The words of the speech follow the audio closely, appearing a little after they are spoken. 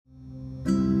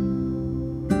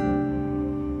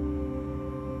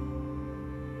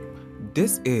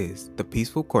This is the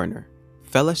Peaceful Corner,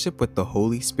 Fellowship with the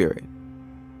Holy Spirit.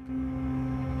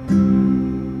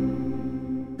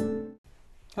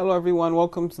 Hello everyone,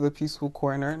 welcome to the Peaceful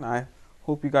Corner, and I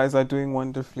hope you guys are doing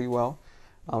wonderfully well.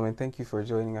 And thank you for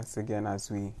joining us again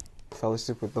as we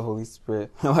fellowship with the Holy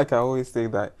Spirit. Like I always say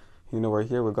that, we're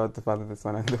here with God the Father, the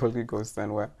Son, and the Holy Ghost,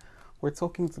 and we're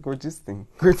talking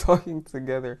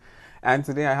together. And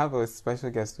today I have a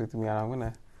special guest with me, and I'm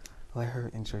gonna let her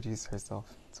introduce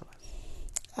herself to us.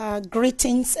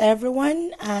 Greetings,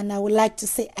 everyone, and I would like to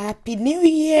say Happy New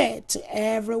Year to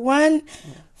everyone,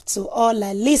 to all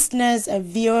our listeners and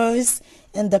viewers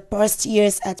in the past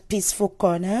years at Peaceful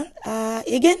Corner.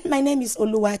 Again, my name is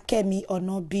Oluwakemi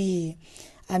Onobi.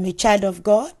 I'm a child of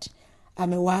God.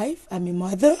 I'm a wife. I'm a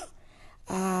mother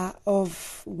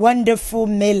of wonderful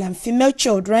male and female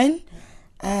children,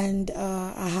 and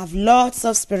I have lots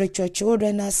of spiritual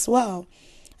children as well.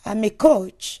 I'm a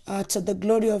coach to the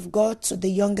glory of God to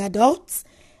the young adults,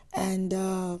 and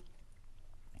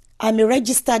I'm a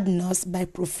registered nurse by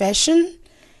profession,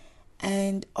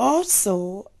 and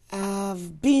also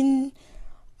I've been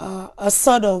a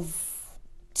sort of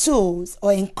tools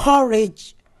or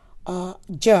encourager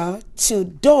to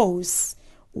those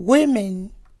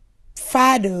women,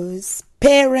 fathers,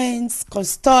 parents,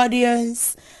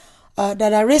 custodians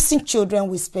that are raising children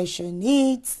with special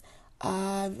needs.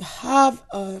 I have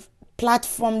a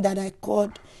platform that I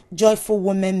called Joyful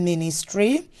Women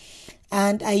Ministry,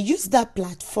 and I use that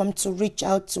platform to reach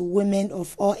out to women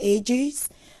of all ages,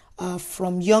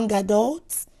 from young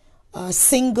adults,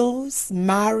 singles,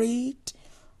 married,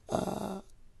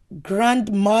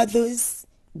 grandmothers,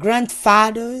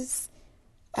 grandfathers.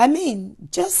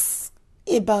 Just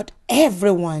about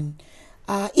everyone.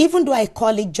 Even though I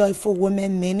call it Joyful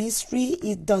Women Ministry,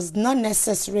 it does not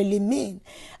necessarily mean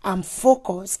I'm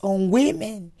focused on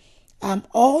women. I'm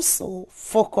also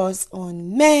focused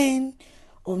on men,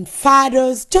 on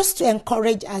fathers, just to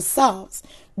encourage ourselves.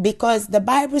 Because the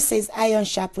Bible says iron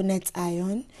sharpeneth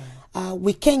iron.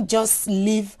 We can't just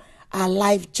live our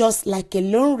life just like a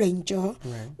lone ranger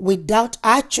without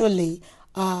actually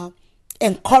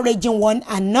encouraging one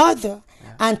another.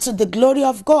 And to the glory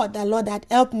of God, the Lord had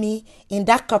helped me in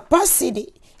that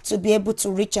capacity to be able to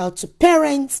reach out to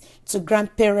parents, to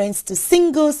grandparents, to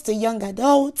singles, to young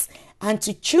adults, and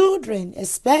to children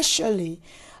especially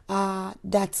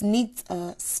that need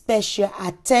special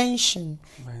attention.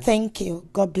 Right. Thank you.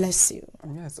 God bless you.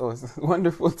 Yes, it's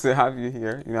wonderful to have you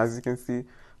here. As you can see,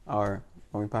 our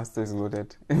pastor is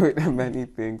loaded with many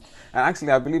things. And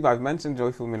actually, I believe I've mentioned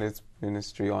Joyful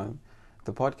Ministry on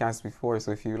the podcast before,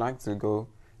 so if you'd like to go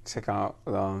check out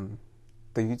the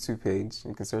YouTube page,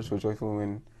 you can search for Joyful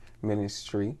Women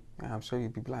Ministry. I'm sure you'll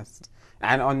be blessed.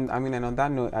 And on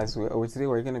that note, today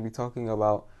we're going to be talking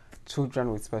about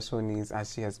children with special needs,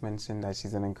 as she has mentioned that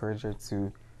she's an encourager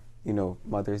to,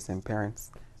 mothers and parents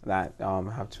that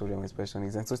have children with special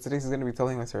needs. And so today she's going to be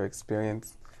telling us her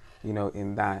experience,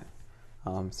 in that.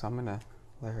 So I'm going to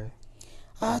let her.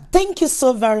 Thank you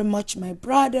so very much, my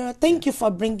brother. Thank you for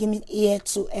bringing me here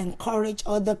to encourage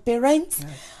other parents,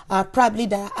 probably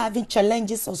that are having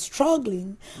challenges or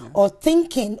struggling or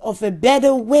thinking of a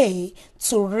better way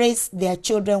to raise their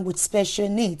children with special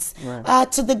needs.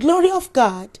 Right. To the glory of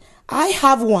God, I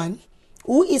have one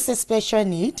who is a special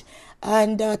need,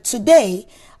 and today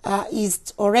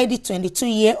is already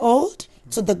 22-year-old,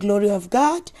 to the glory of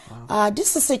God. Wow.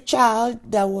 This is a child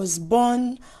that was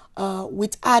born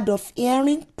with hard of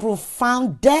hearing,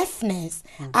 profound deafness,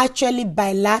 actually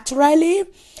bilaterally,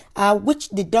 which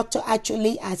the doctor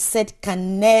actually has said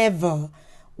can never,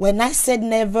 when I said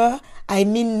never, I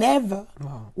mean never,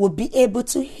 would be able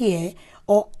to hear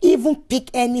or even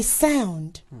pick any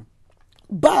sound.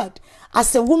 But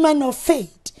as a woman of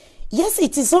faith, yes,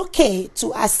 it is okay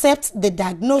to accept the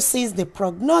diagnosis, the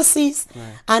prognosis,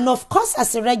 and of course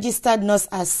as a registered nurse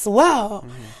as well,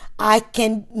 I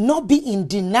cannot be in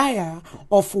denial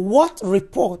of what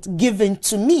report given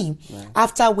to me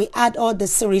after we had all the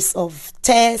series of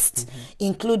tests,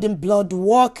 including blood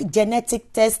work,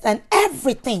 genetic tests, and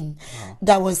everything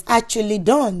that was actually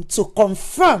done to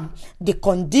confirm the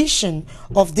condition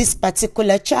of this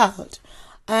particular child.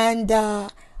 And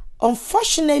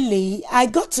unfortunately, I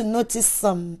got to notice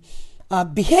some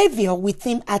behavior with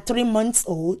him at 3 months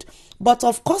old. But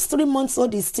of course, 3 months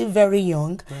old is still very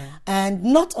young. And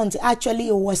not until actually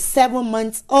he was 7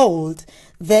 months old,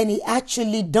 then he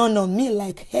actually dawned on me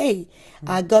like, hey,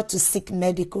 I got to seek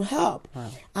medical help.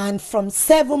 And from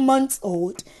 7 months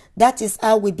old, that is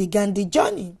how we began the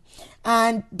journey.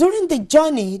 And during the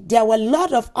journey, there were a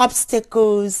lot of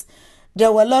obstacles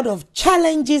There were a lot of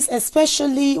challenges,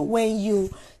 especially when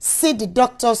you see the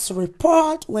doctor's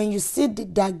report, when you see the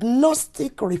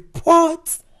diagnostic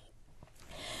report,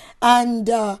 and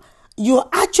you're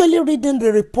actually reading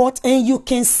the report, and you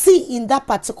can see in that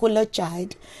particular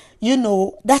child,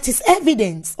 that is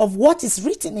evidence of what is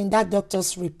written in that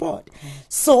doctor's report.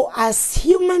 So as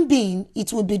human being,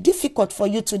 it will be difficult for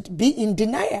you to be in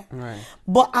denial. Right.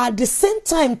 But at the same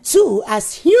time too,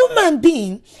 as human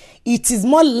being, it is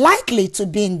more likely to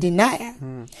be in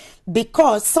denial.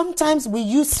 Because sometimes we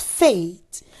use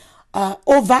faith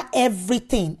over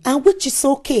everything, and which is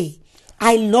okay.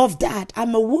 I love that.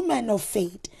 I'm a woman of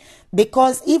faith.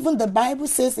 Because even the Bible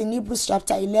says in Hebrews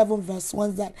chapter 11 verse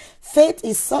 1 that faith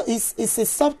is a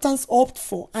substance hoped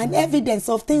for and evidence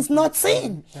of things not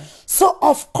seen. So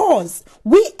of course,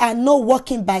 we are not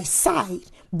walking by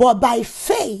sight, but by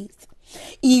faith.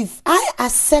 If I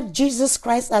accept Jesus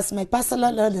Christ as my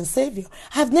personal Lord and Savior,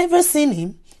 I've never seen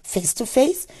him face to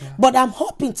face, but I'm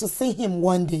hoping to see him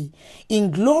one day in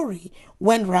glory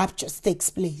when rapture takes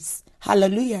place.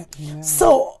 Hallelujah. Yeah.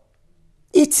 So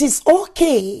it is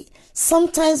okay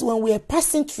sometimes when we are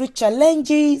passing through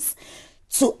challenges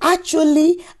to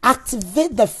actually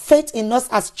activate the faith in us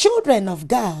as children of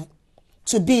God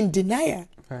to be in denial.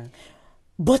 Right.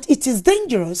 But it is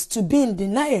dangerous to be in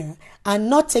denial and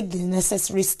not take the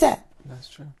necessary step. That's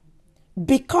true.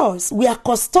 Because we are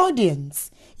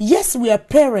custodians. Yes, we are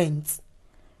parents.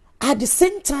 At the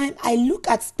same time, I look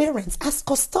at parents as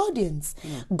custodians.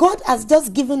 God has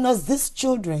just given us these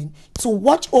children to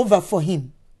watch over for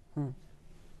him.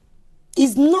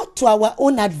 It's not to our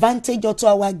own advantage or to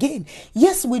our gain.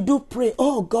 Yes, we do pray,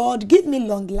 oh God, give me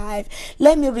long life.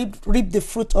 Let me reap the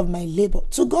fruit of my labor.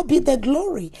 To God be the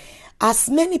glory. As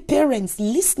many parents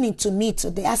listening to me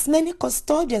today, as many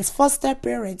custodians, foster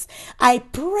parents, I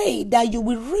pray that you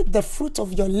will reap the fruit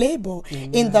of your labor.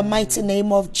 Amen. In the mighty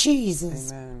name of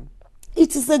Jesus. Amen.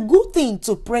 It is a good thing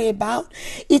to pray about.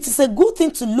 It is a good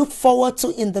thing to look forward to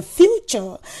in the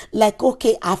future. Like,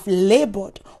 okay, I've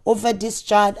labored over this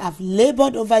child. I've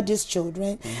labored over these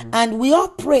children. And we all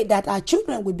pray that our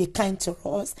children will be kind to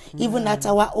us, even at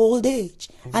our old age.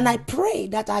 And I pray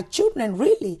that our children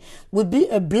really will be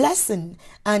a blessing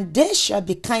and they shall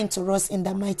be kind to us in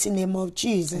the mighty name of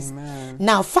Jesus. Amen.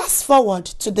 Now, fast forward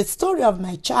to the story of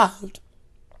my child.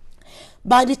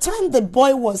 By the time the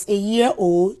boy was a year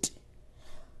old,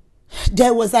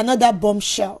 there was another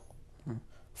bombshell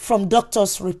from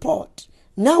doctor's report.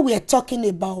 Now we are talking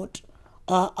about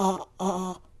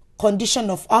condition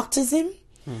of autism.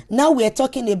 Now we are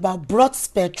talking about broad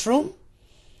spectrum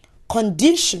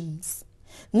conditions.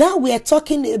 Now we are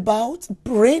talking about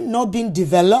brain not being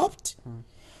developed.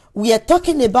 We are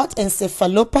talking about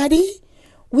encephalopathy.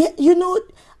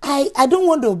 I don't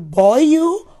want to bore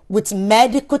you with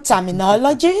medical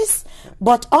terminologies,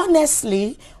 but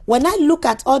honestly, when I look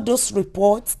at all those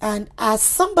reports, and as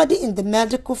somebody in the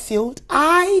medical field,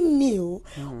 I knew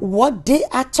what they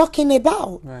are talking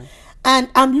about. Right. And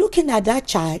I'm looking at that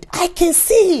child, I can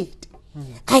see it.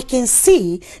 I can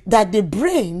see that the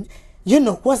brain,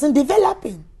 wasn't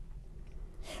developing.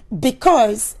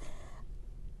 Because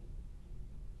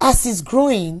as it's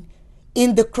growing,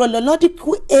 in the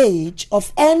chronological age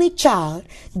of any child,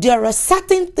 there are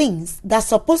certain things that are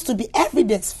supposed to be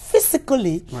evidence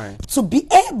physically to be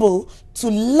able to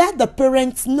let the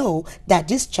parents know that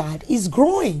this child is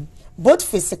growing, both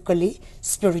physically,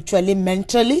 spiritually,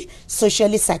 mentally,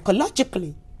 socially,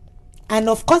 psychologically. And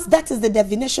of course, that is the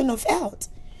definition of health,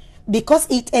 because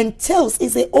it entails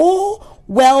is a whole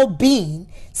well-being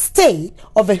state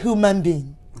of a human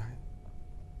being,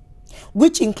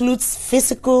 which includes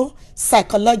physical,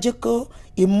 psychological,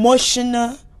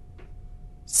 emotional,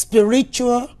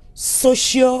 spiritual,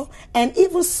 social, and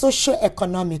even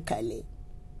socio-economically.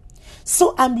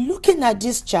 So I'm looking at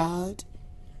this child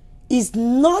is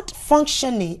not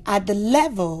functioning at the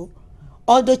level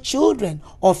other children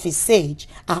of his age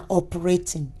are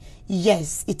operating.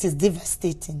 Yes, it is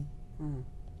devastating.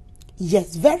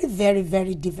 Yes, very, very,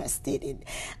 very devastating.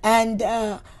 And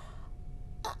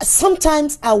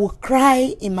sometimes I will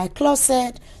cry in my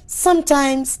closet.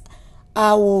 Sometimes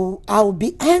I will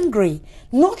be angry,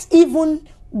 not even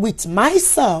with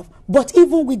myself, but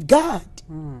even with God.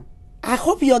 I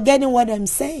hope you're getting what I'm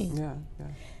saying. Yeah.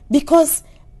 Because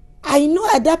I know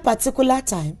at that particular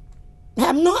time,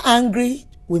 I'm not angry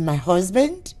with my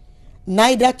husband,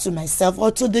 neither to myself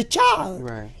or to the child.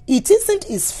 Right. It isn't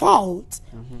his fault.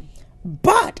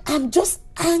 But I'm just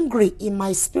angry in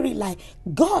my spirit, like,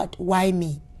 God, why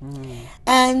me?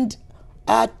 And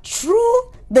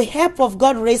through the help of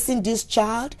God raising this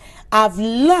child, I've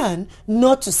learned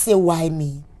not to say why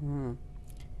me.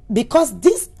 Because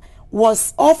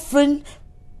was offering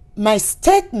my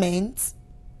statements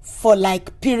for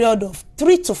like period of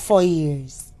 3 to 4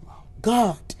 years.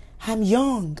 God, I'm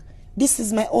young. This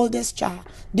is my oldest child.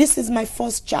 This is my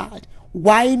first child.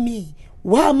 Why me?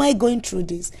 Why am I going through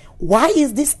this? Why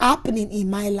is this happening in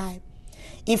my life?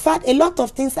 In fact, a lot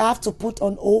of things I have to put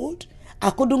on hold. I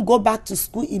couldn't go back to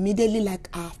school immediately like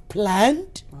I've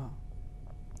planned. Wow.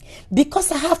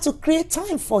 Because I have to create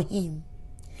time for him.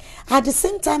 At the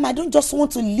same time, I don't just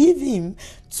want to leave him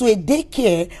to a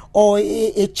daycare or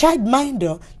a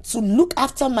childminder to look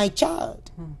after my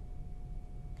child.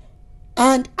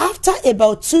 And after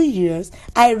about 2 years,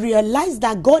 I realized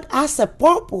that God has a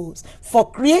purpose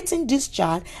for creating this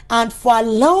child and for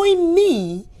allowing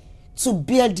me to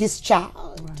bear this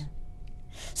child. Right.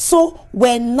 So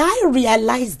when I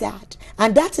realized that,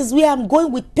 and that is where I'm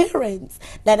going with parents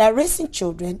that are raising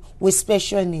children with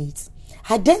special needs.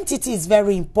 Identity is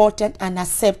very important, and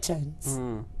acceptance.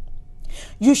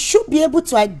 You should be able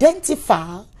to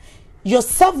identify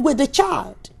yourself with the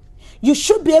child. You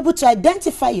should be able to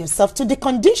identify yourself to the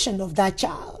condition of that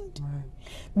child. Right.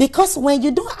 Because when you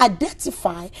don't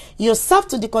identify yourself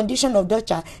to the condition of that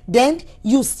child, then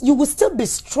you will still be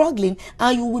struggling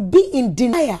and you will be in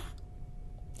denial.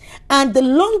 And the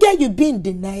longer you be in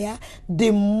denial,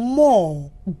 the more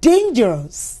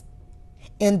dangerous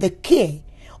in the care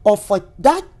or for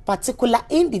that particular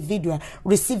individual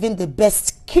receiving the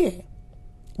best care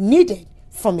needed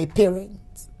from a parent.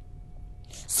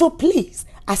 So please,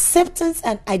 acceptance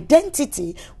and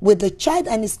identity with the child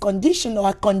and his condition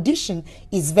or condition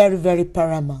is very, very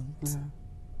paramount. Yeah.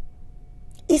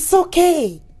 It's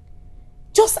okay.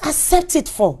 Just accept it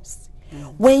first.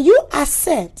 When you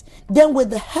accept, then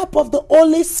with the help of the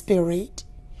Holy Spirit,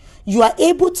 you are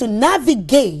able to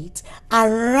navigate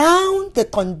around the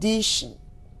condition.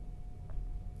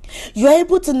 You are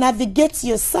able to navigate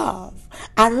yourself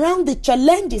around the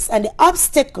challenges and the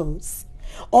obstacles,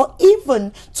 or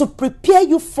even to prepare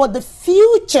you for the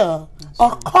future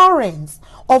occurrence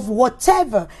of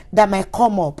whatever that might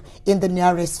come up in the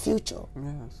nearest future.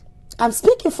 Yes. I'm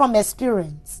speaking from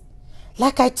experience.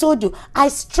 Like I told you, I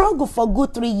struggled for a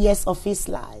good 3 years of his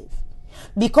life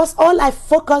because all I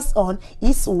focus on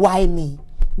is why me?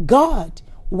 God,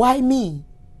 why me?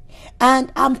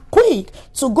 And I'm quick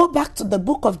to go back to the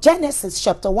book of Genesis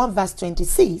chapter 1 verse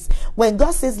 26 when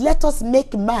God says, let us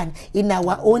make man in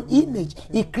our own image.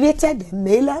 He created them,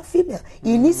 male and female,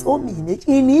 in his own image,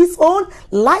 in his own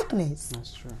likeness.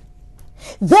 That's true.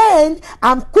 Then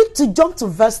I'm quick to jump to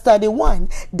verse 31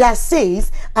 that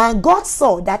says, and God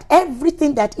saw that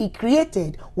everything that he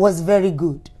created was very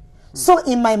good. So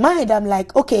in my mind, I'm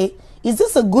like, okay, is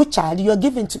this a good child you're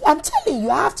giving to? I'm telling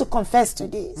you, I have to confess to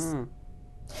this.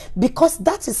 Because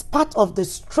that is part of the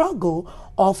struggle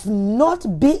of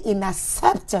not being in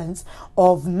acceptance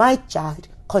of my child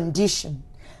condition.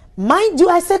 Mind you,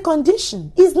 I say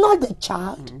condition. It's not the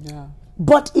child. Yeah.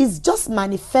 But it's just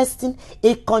manifesting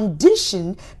a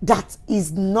condition that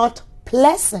is not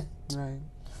pleasant Right.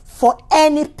 for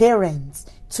any parents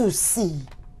to see.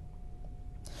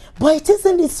 But it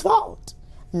isn't his fault.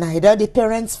 Neither the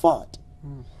parents' fault.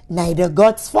 Neither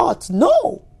God's fault.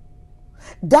 No.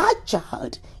 That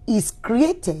child is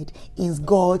created in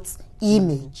God's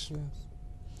image. Yes.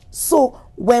 So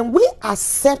when we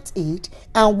accept it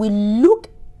and we look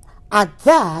at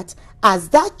that as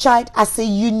that child as a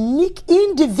unique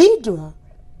individual,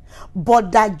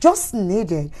 but that just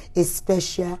needed a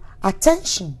special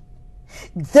attention,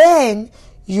 then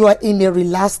you are in a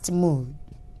relaxed mood.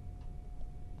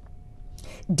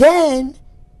 Then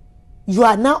you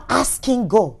are now asking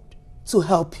God to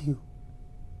help you.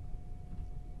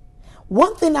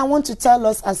 One thing I want to tell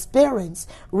us as parents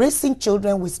raising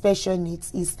children with special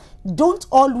needs is don't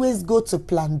always go to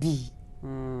plan B.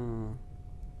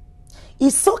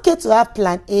 It's okay to have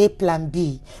plan A, plan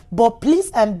B. But please,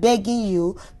 I'm begging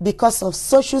you, because of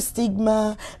social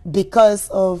stigma, because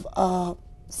of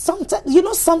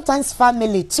sometimes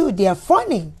family too, they are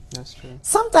funny. That's true.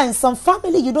 Sometimes some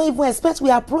family you don't even expect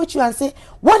will approach you and say,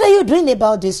 what are you doing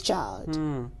about this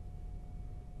child?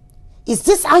 Is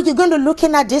this how you're going to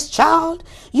looking at this child?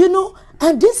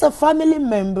 And these are family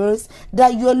members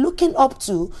that you're looking up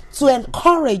to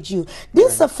encourage you.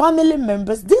 These are family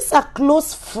members. These are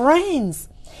close friends,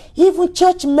 even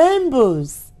church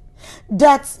members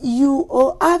that you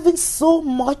are having so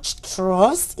much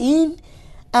trust in,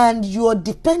 and you are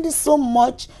depending so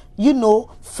much,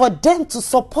 for them to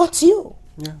support you.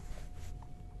 Yeah.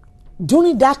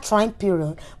 During that trying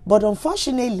period. But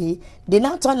unfortunately, they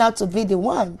now turn out to be the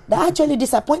one that actually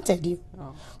disappointed you.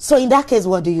 Oh. So in that case,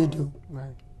 what do you do?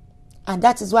 Right. And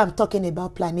that is why I'm talking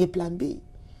about plan A, plan B.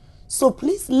 So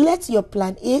please let your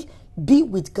plan A be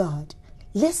with God.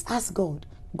 Let's ask God,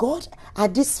 God,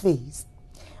 at this phase.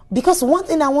 Because one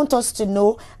thing I want us to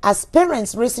know, as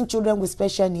parents raising children with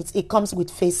special needs, it comes with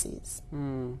phases.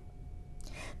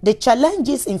 The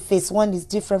challenges in phase 1 is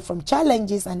different from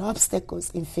challenges and obstacles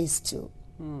in phase 2.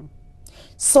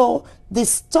 So the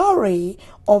story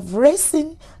of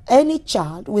raising any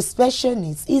child with special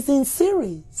needs is in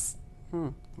series.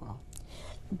 Wow.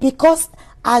 Because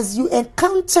as you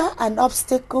encounter an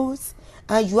obstacle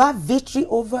and you have victory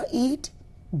over it,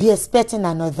 be expecting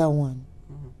another one.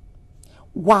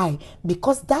 Why?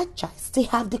 Because that child still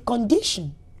have the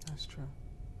condition. That's true.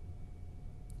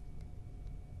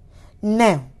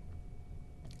 Now,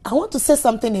 I want to say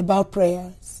something about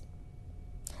prayers.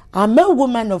 I'm a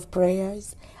woman of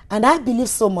prayers, and I believe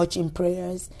so much in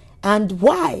prayers. And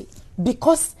why?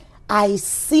 Because I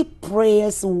see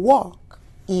prayers work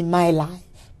in my life.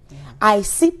 I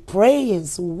see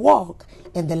prayers work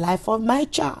in the life of my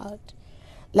child.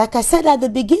 Like I said at the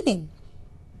beginning,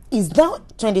 he's now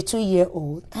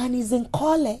 22-year-old and he's in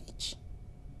college.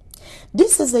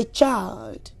 This is a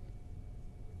child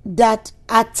that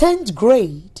at 10th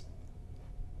grade,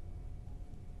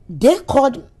 they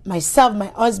called myself, my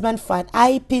husband, for an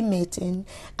IEP meeting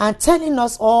and telling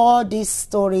us all these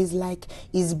stories, like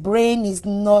his brain is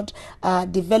not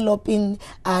developing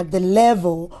at the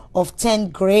level of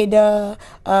 10th grader.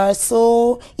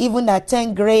 So even at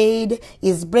 10th grade,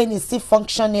 his brain is still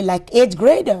functioning like 8th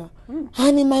grader.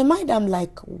 And in my mind, I'm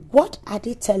like, what are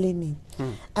they telling me?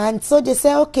 And so they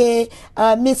say, okay,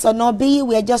 Miss Onobi,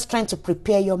 we're just trying to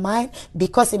prepare your mind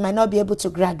because he might not be able to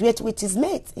graduate with his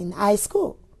mates in high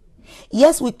school.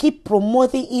 Yes, we keep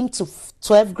promoting him to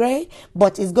 12th grade,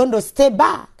 but he's going to stay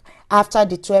back after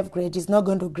the 12th grade. He's not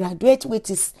going to graduate with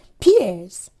his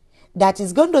peers. That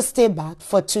is going to stay back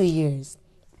for 2 years.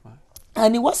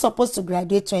 And he was supposed to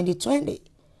graduate 2020.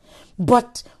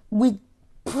 But with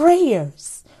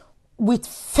prayers, with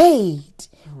faith,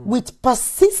 with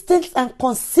persistence and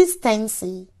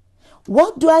consistency.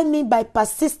 What do I mean by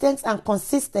persistence and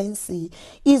consistency?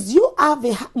 Is you have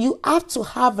to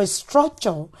have a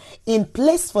structure in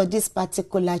place for this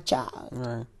particular child.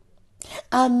 Right.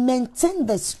 And maintain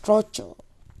the structure.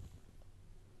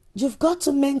 You've got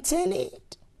to maintain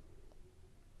it.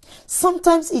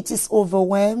 Sometimes it is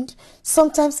overwhelmed.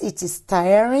 Sometimes it is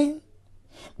tiring.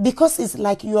 Because it's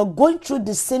like you are going through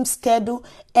the same schedule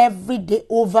every day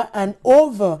over and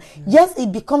over. Yes,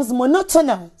 it becomes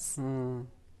monotonous.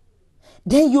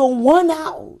 Then you're worn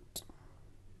out.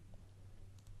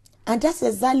 And that's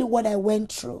exactly what I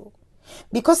went through.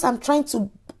 Because I'm trying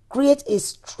to create a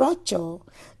structure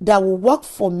that will work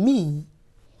for me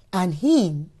and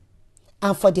him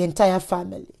and for the entire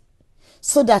family.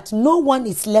 So that no one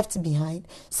is left behind.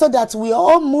 So that we're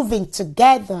all moving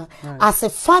together as a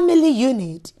family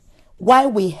unit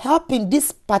while we're helping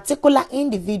this particular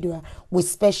individual with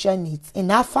special needs in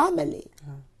our family.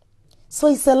 So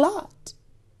it's a lot.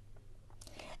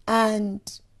 And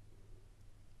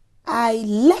I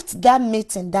left that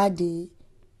meeting that day.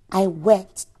 I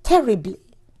wept terribly.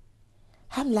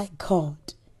 I'm like, God,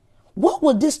 what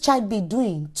would this child be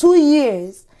doing 2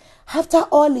 years after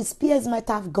all his peers might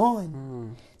have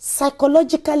gone?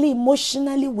 Psychologically,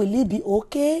 emotionally, will he be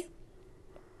okay?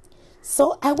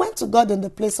 So I went to God in the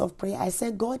place of prayer. I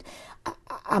said, God,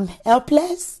 I'm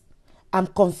helpless. I'm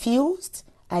confused.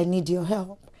 I need your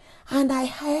help. And I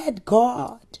heard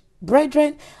God.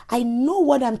 Brethren, I know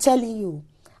what I'm telling you.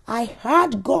 I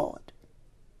heard God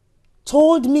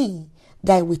told me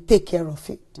that I will take care of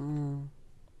it. And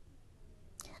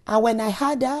when I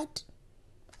heard that,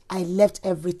 I left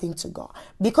everything to God.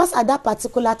 Because at that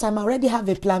particular time, I already have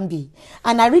a plan B.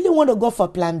 And I really want to go for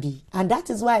plan B. And that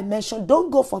is why I mentioned,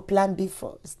 don't go for plan B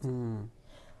first.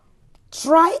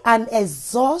 Try and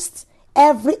exhaust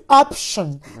every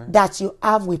option that you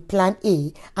have with plan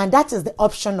A. And that is the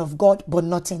option of God, but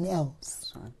nothing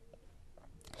else.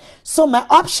 So my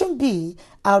option B,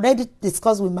 I already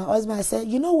discussed with my husband. I said,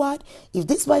 you know what? If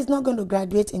this boy is not going to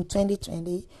graduate in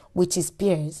 2020 with his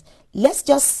peers, let's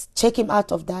just check him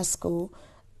out of that school.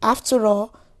 After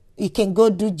all, he can go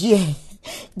do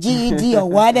GED or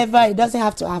whatever. He doesn't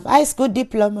have to have high school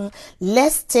diploma.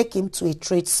 Let's take him to a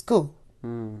trade school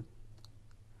and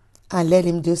let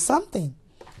him do something.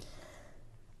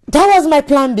 That was my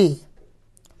plan B.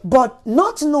 But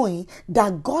not knowing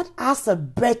that God has a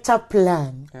better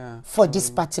plan for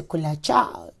this particular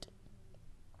child.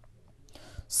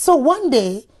 So one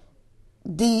day,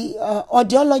 the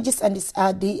audiologist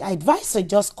and the advisor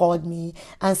just called me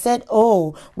and said,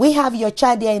 oh, we have your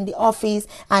child here in the office,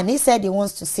 and he said he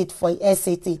wants to sit for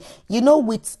SAT. You know,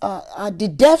 with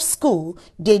the deaf school,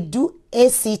 they do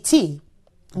ACT,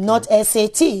 not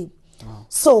SAT. Wow.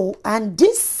 So, and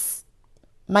this,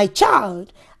 my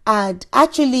child had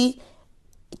actually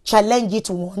challenged it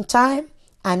one time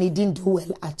and it didn't do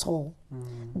well at all.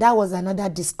 That was another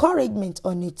discouragement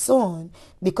on its own,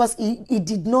 because it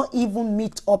did not even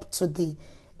meet up to the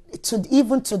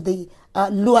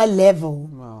lower level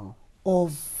Wow.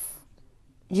 of,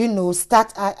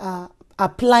 start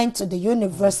applying to the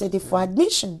university for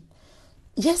admission.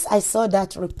 Yes, I saw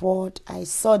that report. I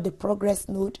saw the progress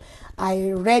note.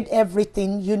 I read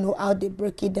everything, how they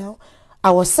break it down.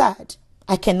 I was sad.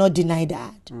 I cannot deny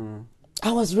that.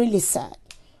 I was really sad.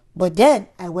 But then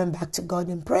I went back to God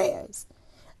in prayers.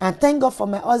 And thank God for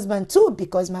my husband too,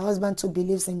 because my husband too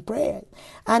believes in prayer.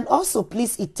 And also,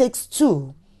 please, it takes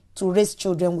two to raise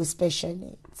children with special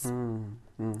needs.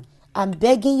 I'm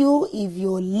begging you, if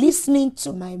you're listening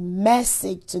to my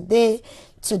message today,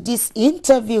 to this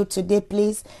interview today,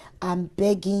 please, I'm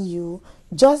begging you,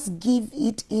 just give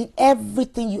it in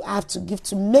everything you have to give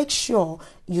to make sure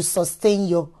you sustain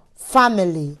your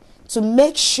family, to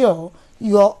make sure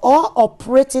you're all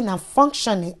operating and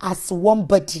functioning as one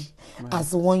body,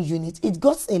 as one unit. It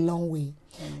goes a long way.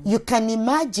 You can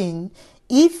imagine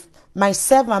if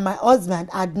myself and my husband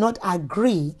had not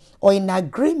agreed or in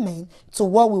agreement to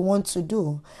what we want to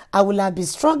do, I would have been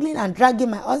struggling and dragging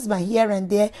my husband here and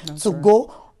there to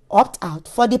go opt out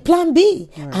for the plan B.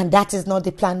 And that is not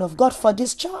the plan of God for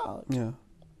this child. Yeah.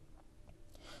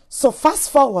 So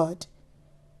fast forward,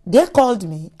 they called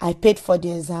me, I paid for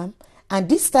the exam, and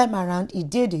this time around he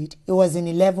did it. He was in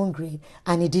 11th grade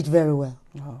and he did very well.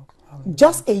 Wow.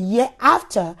 Just a year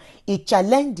after, he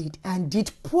challenged it and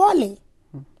did poorly.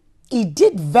 He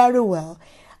did very well.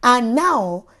 And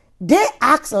now they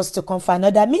asked us to come for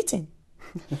another meeting.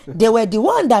 They were the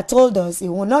one that told us he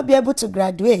will not be able to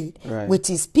graduate with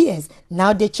his peers.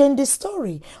 Now they changed the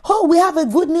story. Oh, we have a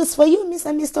good news for you, Mr.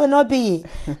 and Mr. Onobi.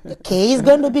 Okay, he's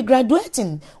going to be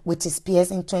graduating with his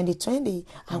peers in 2020.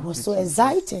 I was so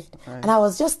excited. And I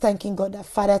was just thanking God that,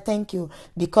 Father, thank you,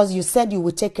 because you said you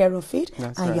would take care of it.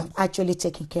 You have actually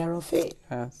taken care of it.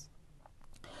 Yes.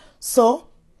 So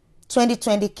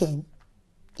 2020 came.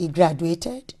 He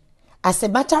graduated. As a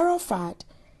matter of fact,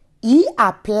 he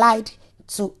applied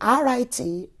to RIT,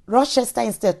 Rochester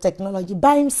Institute of Technology,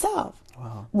 by himself.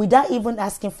 Wow. Without even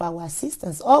asking for our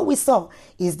assistance. All we saw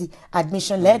is the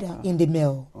admission letter in the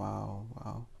mail. Wow.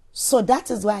 Wow. So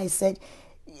that is why I said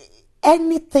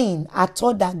anything at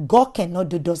all that God cannot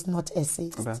do does not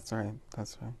exist. That's right.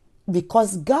 That's right.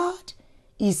 Because God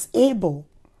is able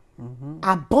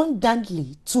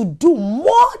abundantly to do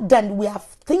more than we have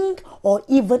think or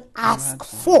even ask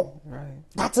for. Right.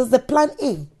 That is the plan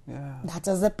A. Yeah. That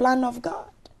is the plan of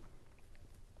God.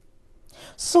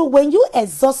 So when you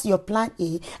exhaust your plan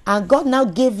A and God now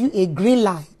gave you a green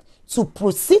light to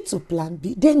proceed to plan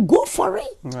B, then go for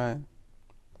it. Right.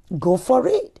 Go for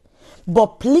it.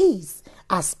 But please,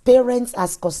 as parents,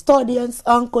 as custodians,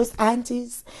 uncles,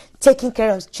 aunties, taking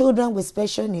care of children with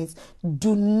special needs,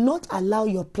 do not allow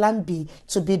your plan B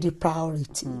to be the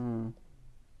priority.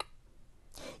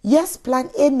 Yes, plan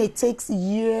A may take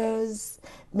years,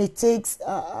 may take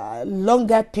a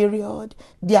longer period.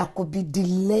 There could be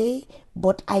delay,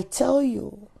 but I tell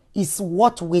you, it's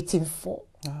worth waiting for.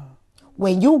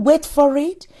 When you wait for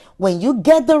it, when you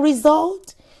get the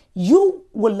result, you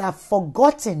will have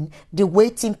forgotten the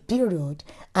waiting period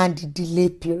and the delay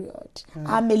period.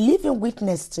 I'm a living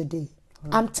witness today.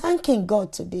 I'm thanking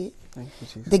God today. Thank you,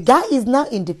 Jesus. The guy is now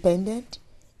independent.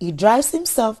 He drives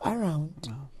himself around.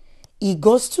 He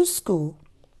goes to school.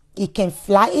 He can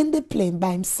fly in the plane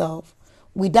by himself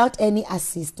without any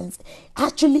assistance.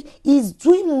 Actually, he's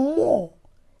doing more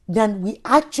than we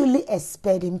actually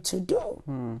expect him to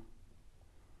do.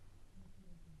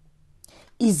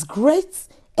 His grades,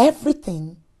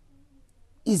 everything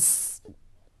is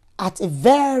at a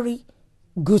very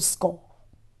good score.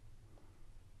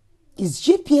 His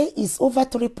GPA is over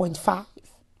 3.5.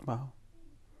 Wow.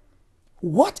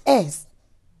 What else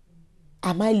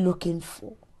am I looking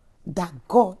for that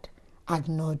God had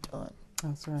not done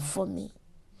That's right. for me?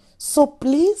 So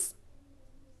please,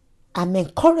 I'm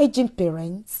encouraging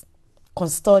parents,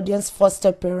 custodians,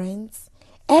 foster parents,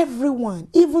 everyone,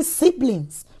 even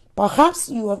siblings. Perhaps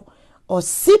you are a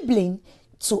sibling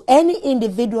to any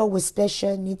individual with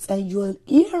special needs and you're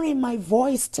hearing my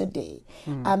voice today.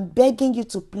 I'm begging you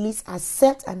to please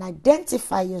accept and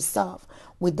identify yourself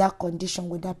with that condition,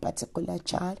 with that particular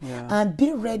child, and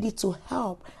be ready to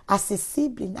help as a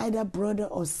sibling, either brother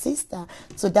or sister,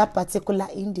 to that particular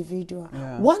individual.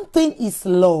 One thing is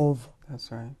love.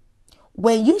 That's right.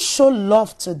 When you show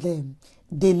love to them,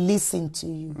 they listen to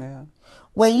you. Yeah.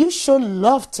 When you show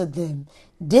love to them,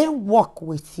 they walk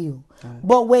with you.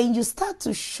 But when you start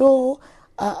to show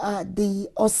the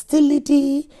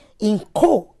hostility in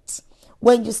court,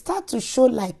 when you start to show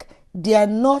like they are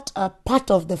not a part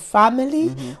of the family,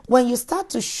 when you start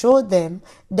to show them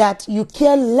that you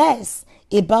care less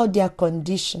about their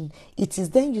condition, it is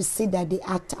then you see that they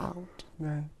act out.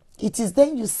 Right. It is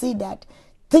then you see that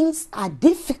things are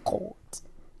difficult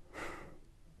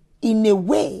in a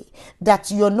way that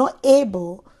you're not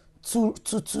able to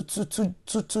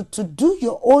do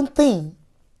your own thing,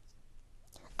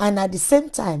 and at the same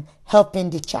time helping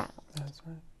the child. That's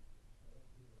right.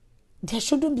 There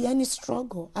shouldn't be any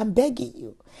struggle. I'm begging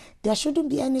you. There shouldn't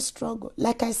be any struggle.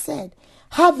 Like I said,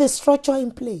 have a structure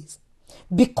in place.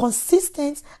 Be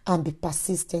consistent and be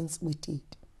persistent with it.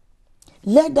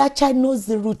 Let that child know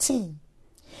the routine.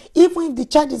 Even if the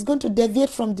child is going to deviate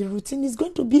from the routine, it's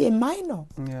going to be a minor.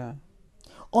 Yeah.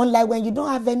 Unlike when you don't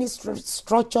have any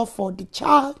structure for the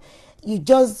child, you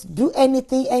just do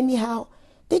anything anyhow.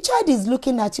 The child is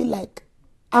looking at you like,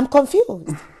 I'm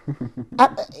confused.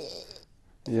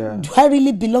 Yeah. Do I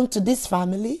really belong to this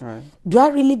family? Right. Do I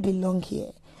really belong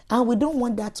here? And we don't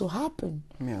want that to happen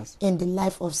Yes. in the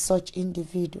life of such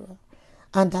individual.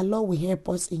 And the Lord will help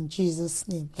us in Jesus'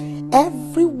 name. Amen.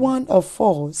 Every one of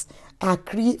us are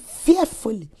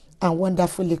fearfully and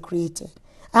wonderfully created.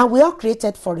 And we are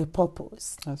created for a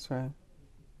purpose. That's right.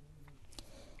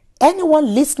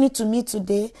 Anyone listening to me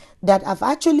today that have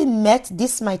actually met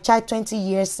this my child 20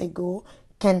 years ago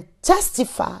can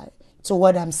testify to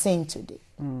what I'm saying today.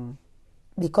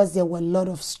 Because there were a lot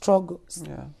of struggles.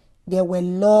 Yeah. There were a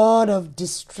lot of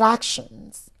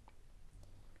distractions.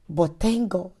 But thank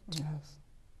God, Yes.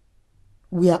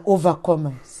 we are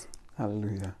overcomers.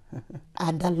 Hallelujah.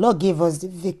 And the Lord gave us the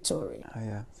victory.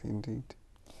 Yes, indeed.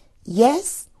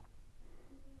 Yes,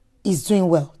 he's doing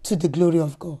well to the glory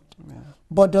of God. Yeah.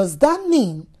 But does that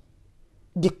mean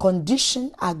the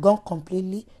condition are gone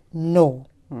completely? No.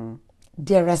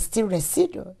 There are still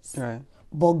residuals. Right.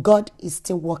 But God is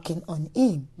still working on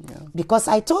him. Yeah. Because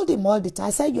I told him all the time, I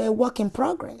said, you're a work in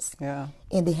progress Yeah.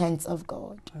 in the hands of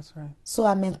God. That's right. So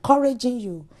I'm encouraging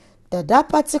you that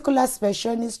particular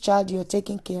special needs child you're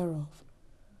taking care of,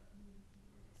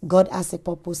 God has a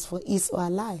purpose for his or her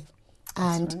life.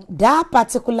 And that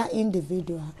particular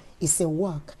individual is a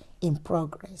work in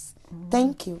progress.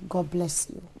 Thank you. God bless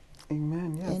you.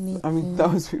 Amen. Yes. Anything? I mean, that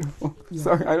was beautiful. Yeah.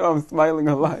 Sorry, I know I'm smiling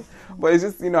a lot, but it's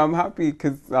just, I'm happy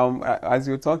because as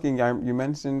you were talking, you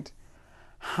mentioned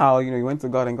how, you went to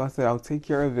God and God said, I'll take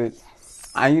care of it.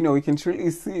 Yes. And, we can truly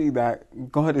see that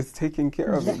God is taking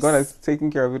care of Yes. it. God is taking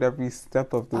care of it every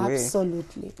step of the way.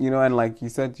 Absolutely. And like you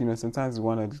said, sometimes we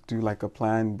want to do like a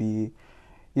plan B,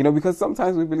 because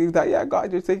sometimes we believe that, yeah,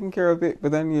 God, you're taking care of it,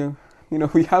 but then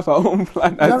we have our own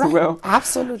plan You're as right. well.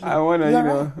 Absolutely. I want to, You're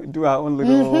right. do our own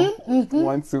little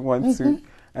 1, 2, 1, 2.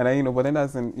 And then, but then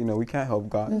doesn't, we can't help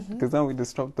God because then we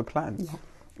disrupt the plan,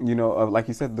 like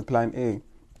you said, the plan A,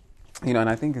 and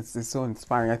I think it's so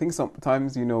inspiring. I think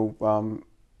sometimes,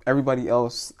 everybody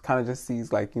else kind of just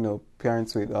sees like,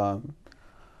 parents with,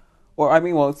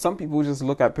 some people just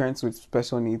look at parents with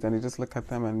special needs and they just look at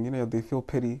them and, they feel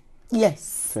pity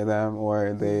Yes. for them,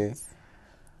 or they...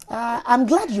 I'm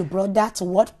glad you brought that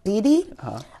word pity.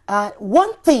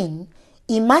 One thing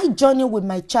in my journey with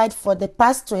my child for the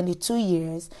past 22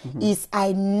 years is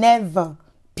I never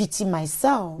pity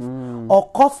myself or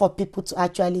call for people to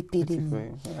actually pity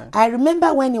me. Right. I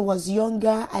remember when he was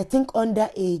younger, I think under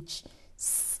age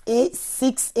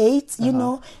 6, 8,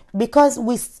 because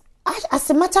as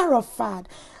a matter of fact,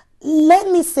 let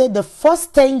me say the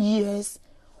first 10 years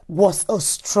was a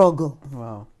struggle.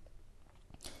 Wow.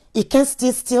 He can't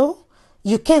stay still.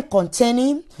 You can't contain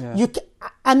him. Yeah.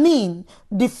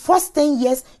 The first 10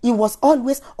 years, he was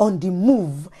always on the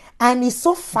move. And he's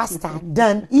so faster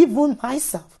than even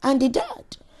myself and the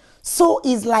dad. So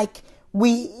it's like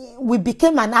we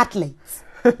became an athlete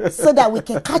so that we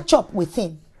can catch up with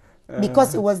him.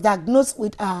 Because he was diagnosed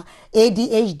with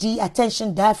ADHD,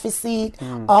 attention deficit,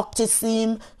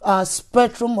 autism,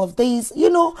 spectrum of these,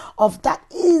 of that.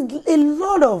 A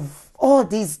lot of all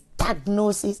these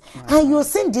diagnosis, and you're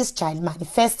seeing this child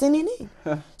manifesting in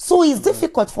it. So it's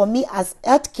difficult for me as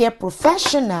healthcare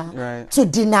professional to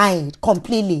deny it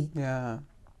completely. Yeah.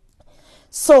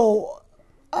 So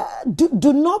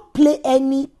do not play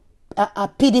any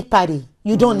pity party.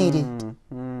 You don't need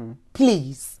it.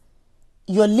 Please.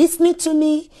 You're listening to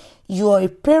me. You're a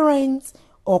parent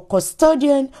or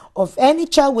custodian of any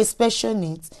child with special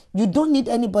needs. You don't need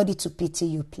anybody to pity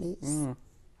you, please.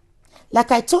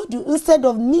 Like I told you, instead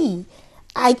of me,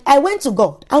 I went to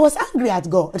God. I was angry at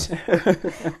God.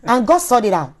 And God sorted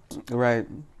it out. Right.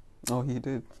 Oh, he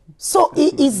did. So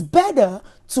it is better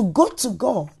to go to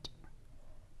God.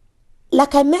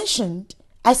 Like I mentioned,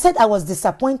 I said I was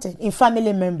disappointed in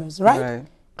family members, right?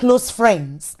 Close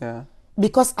friends. Yeah.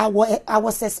 Because I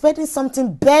was expecting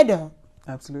something better.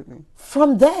 Absolutely.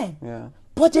 From them. Yeah.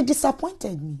 But they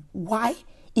disappointed me. Why?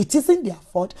 It isn't their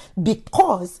fault,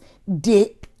 because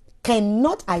they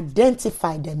cannot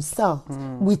identify themselves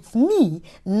with me,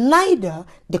 neither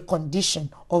the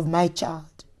condition of my child.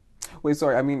 Wait,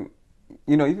 sorry. I mean,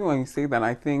 even when you say that,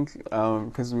 I think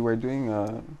because we were doing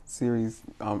a series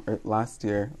last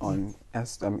year on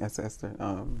Esther,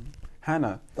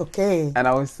 Hannah. Okay. And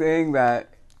I was saying that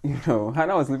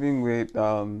Hannah was living with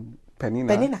Penina.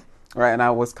 Penina. Right, and I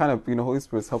was kind of Holy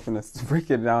Spirit was helping us to break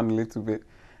it down a little bit,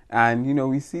 and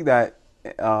we see that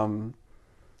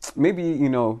maybe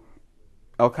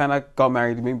Elkanah got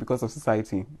married maybe because of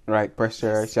society, right?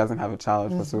 Pressure. She doesn't have a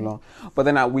child for so long. But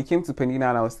then we came to Penina,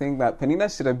 and I was saying that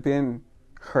Penina should have been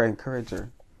her encourager.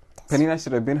 Penina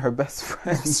should have been her best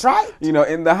friend. That's right.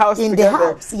 In the house in together. the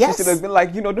house, yes. She should have been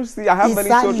like, don't see, I have many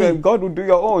children. God will do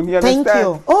your own. You understand? Thank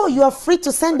you. Oh, you are free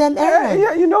to send them errands.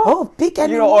 Yeah, Oh, pick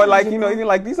any or like, even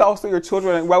like, these are also your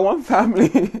children, and we're one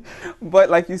family. But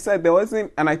like you said, there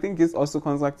wasn't, and I think this also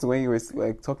comes back to when you were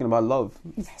like talking about love.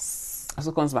 Yes.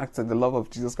 Also comes back to the love of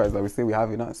Jesus Christ that we say we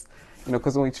have in us.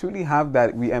 Because when we truly have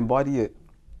that, we embody it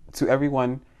to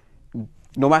everyone,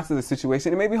 no matter the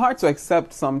situation. It may be hard to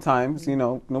accept sometimes,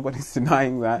 nobody's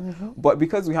denying that. But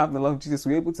because we have the love of Jesus,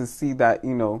 we're able to see that,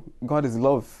 God is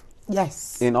love.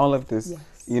 Yes. In all of this.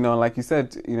 Yes. Like you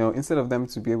said, instead of them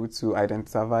to be able to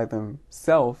identify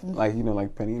themselves, like,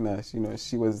 like Penina,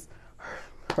 she was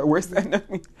her worst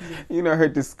enemy, her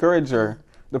discourager,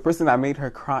 the person that made her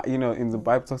cry. In the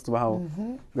Bible talks about how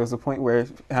there was a point where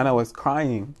Hannah was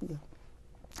crying,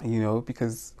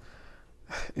 because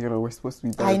we're supposed to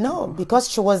be better. I know, because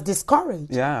she was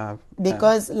discouraged. Yeah.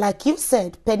 Because like you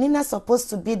said, Penina's supposed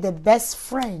to be the best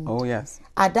friend. Oh, yes.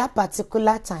 At that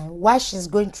particular time, while she's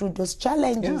going through those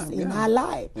challenges in her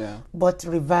life. Yeah. But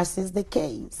reverse is the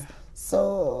case.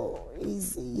 So,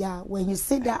 when you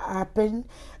see that happen,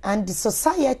 and the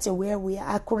society where we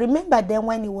are, I could remember then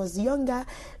when he was younger,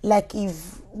 like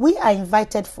if we are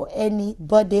invited for any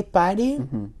birthday party,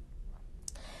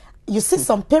 you see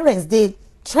some parents, they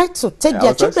try to take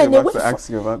their children away from yes,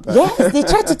 they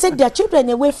try to take their children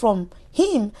away from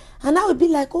him, and I would be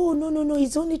like, oh no,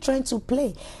 he's only trying to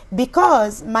play,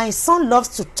 because my son loves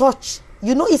to touch.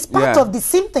 It's part of the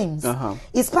symptoms.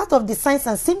 It's part of the signs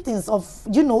and symptoms of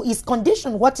his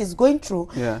condition, what he's going through.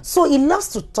 So he loves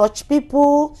to touch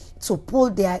people, to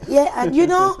pull their ear, and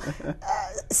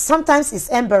sometimes it's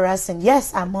embarrassing.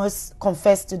 Yes, I must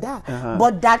confess to that.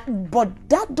 But that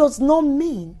does not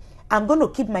mean I'm going to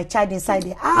keep my child inside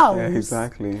the house. Yeah,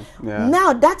 exactly. Yeah.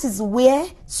 Now, that is where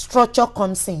structure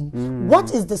comes in.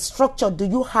 What is the structure do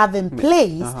you have in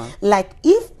place? Like,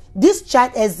 if this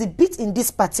child exhibits in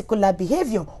this particular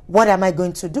behavior, what am I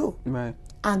going to do? Right.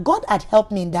 And God had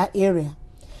helped me in that area,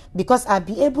 because I'd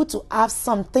be able to have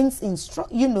some things in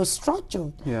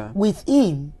structured with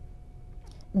him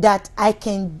that I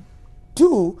can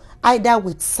do, either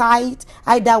with sight,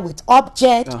 either with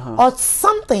object, or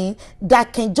something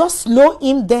that can just slow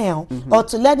him down, or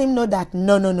to let him know that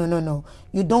no,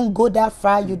 you don't go that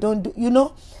far, you don't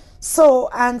do, So,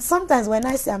 and sometimes when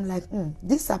I say, I'm like,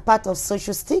 these are part of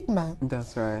social stigma.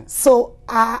 That's right. So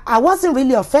I wasn't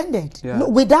really offended. No,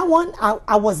 with that one,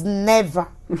 I was never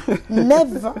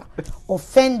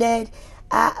offended.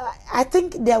 I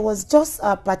think there was just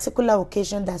a particular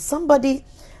occasion that somebody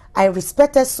I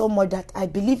respected so much, that I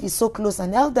believe is so close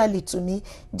and elderly to me,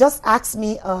 just asked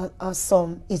me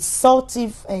some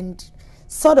insultive and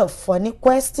sort of funny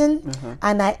question.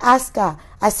 And I asked her,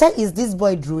 I said, is this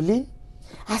boy drooling?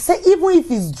 I said, even if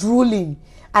he's drooling,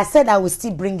 I said, I will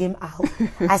still bring him out.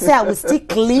 I said, I will still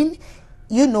clean,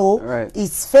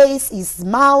 his face, his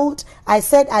mouth. I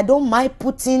said, I don't mind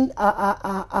putting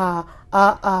a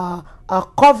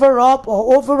cover up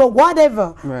or over or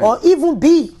whatever, or even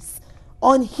beads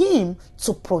on him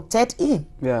to protect him.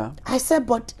 Yeah. I said,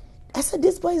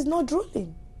 this boy is not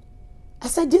drooling. I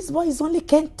said, this boy is only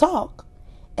can't talk.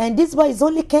 And this boy is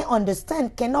only can't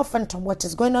understand, cannot fathom what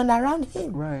is going on around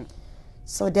him. Right.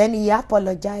 So then he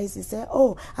apologized. He said,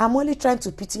 oh, I'm only trying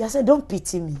to pity you. I said, don't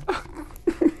pity me.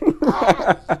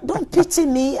 Don't pity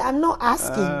me. I'm not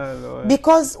asking.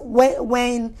 Because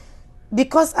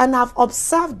and I've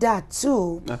observed that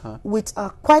too, with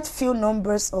quite few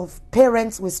numbers of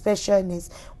parents with special needs.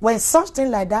 When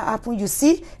something like that happens, you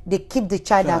see, they keep the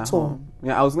child at home.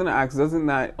 Yeah, I was going to ask, doesn't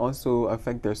that also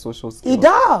affect their social skills? It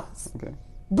does. Okay.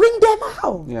 Bring them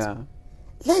out. Yeah.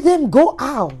 Let them go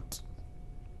out.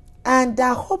 And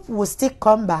I hope we'll still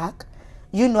come back,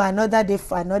 another day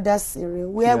for another series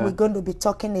where we're going to be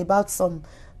talking about some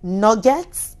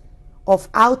nuggets of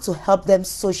how to help them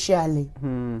socially.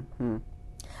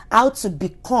 How to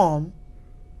become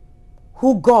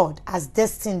who God has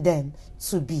destined them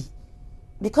to be.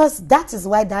 Because that is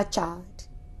why that child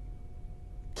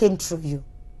came through you.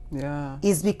 Yeah.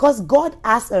 It's because God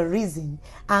has a reason,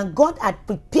 and God had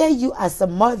prepared you as a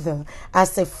mother,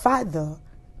 as a father,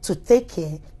 to take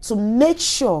care, to make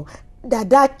sure that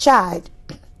that child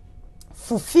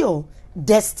fulfill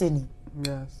destiny.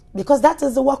 Yes. Because that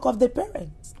is the work of the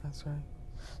parents. That's right.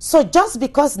 So just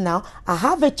because now I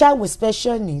have a child with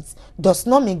special needs does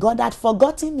not mean God had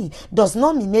forgotten me. Does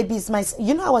not mean maybe it's my...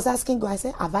 I was asking God, I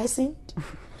said, have I sinned?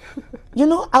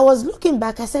 I was looking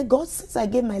back, I said, God, since I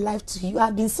gave my life to you,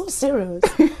 I've been so serious,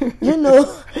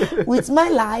 with my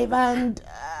life, and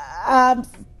I've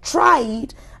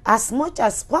tried as much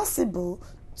as possible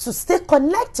to stay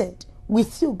connected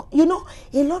with you.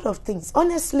 A lot of things.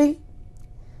 Honestly,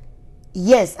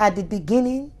 yes, at the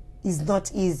beginning, it's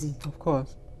not easy. Of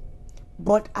course.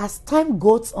 But as time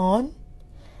goes on,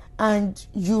 and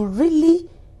you really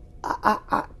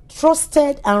are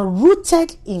trusted and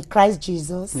rooted in Christ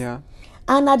Jesus. Yeah.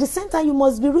 And at the same time, you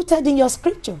must be rooted in your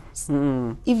scriptures.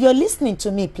 If you're listening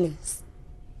to me, please,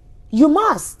 you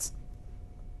must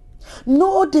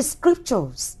know the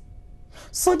scriptures,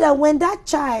 so that when that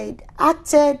child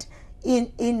acted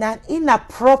in an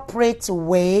inappropriate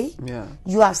way,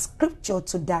 you have scripture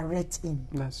to direct him.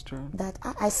 That's true. That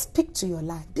I speak to your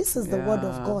life. This is the word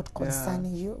of God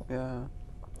concerning you. Yeah.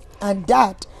 And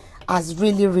that has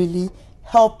really, really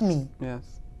helped me. Yes.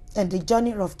 And the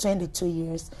journey of 22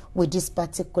 years with this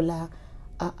particular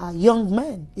young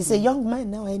man. He's a young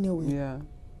man now anyway. Yeah.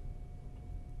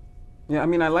 Yeah, I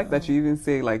mean, I like that you even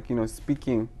say, like,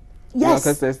 speaking. Yes.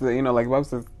 Because there's the, like Bible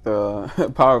says,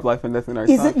 the power of life and death in our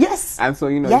tongue. Yes. And so,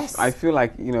 yes. I feel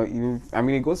like,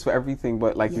 it goes for everything,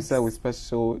 but like you said, with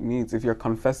special needs, if you're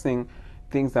confessing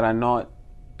things that are not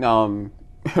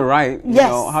right,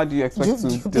 how do you expect to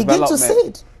you begin to see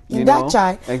it in that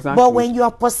child. Exactly. But when you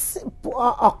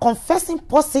are confessing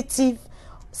positive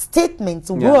statements,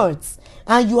 words,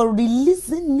 and you are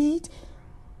releasing it,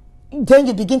 then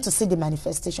you begin to see the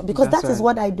manifestation. Because that is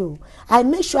what I do. I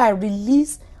make sure I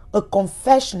release a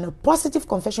confession, a positive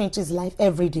confession into his life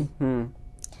every day.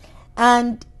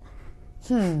 And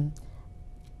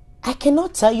I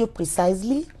cannot tell you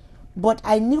precisely, but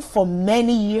I knew for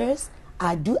many years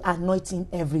I do anoint him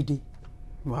every day.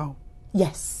 Wow.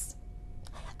 Yes.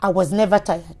 I was never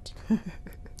tired.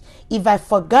 If I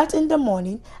forgot in the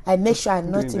morning, I make sure I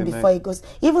anoint him before he goes.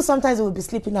 Even sometimes he will be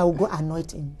sleeping, I will go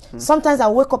anoint him. Sometimes I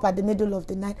wake up at the middle of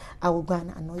the night, I will go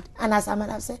and anoint. And as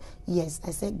I said, yes,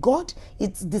 I said, God,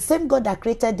 it's the same God that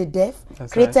created the deaf,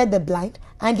 created the blind,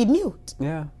 and the mute.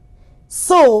 Yeah.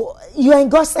 So you are in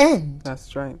God's hand.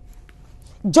 That's right.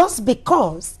 Just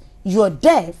because you're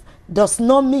deaf does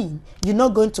not mean you're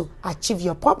not going to achieve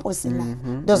your purpose in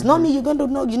life. Does not mean you're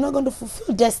not going to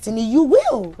fulfill destiny. You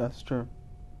will. That's true.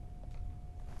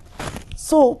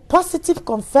 So positive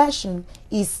confession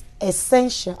is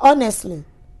essential. Honestly.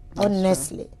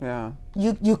 Yeah.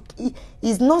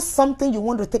 It's not something you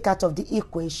want to take out of the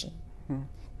equation.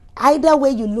 Either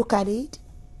way you look at it,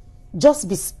 just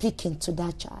be speaking to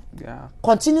that child. Yeah.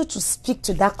 Continue to speak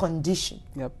to that condition.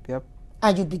 Yep.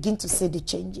 And you begin to see the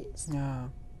changes. Yeah.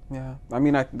 I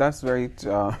mean, that's very,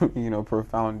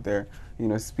 profound there.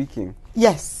 Speaking.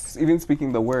 Yes. Even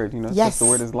speaking the word, yes. Because the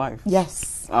word is life.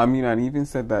 Yes. I mean, and he even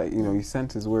said that, he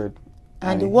sent his word.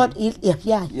 And the word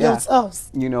heals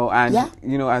us. And,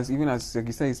 as like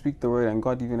you said, you speak the word and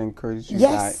God even encouraged you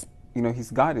that, he's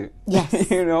got it. Yes.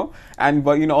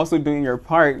 But, also doing your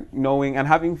part, knowing and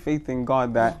having faith in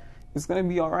God that it's going to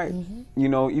be all right.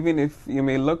 Even if you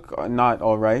may look not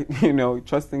all right,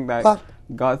 trusting that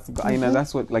God's,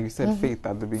 that's what, like you said, faith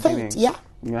at the beginning. Faith,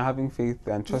 having faith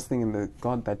and trusting in the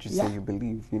God that you say you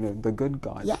believe, the good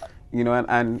God. Yeah.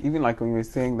 And even like when you were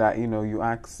saying that, you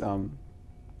ask,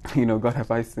 God,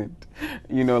 have I sinned?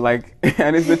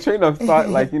 And it's a train of thought,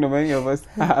 like, many of us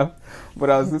have. But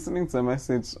I was listening to a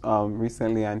message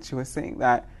recently, and she was saying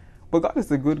that, but God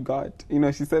is a good God.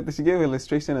 She said that she gave an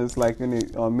illustration as like,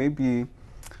 maybe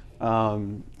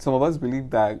some of us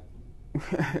believe that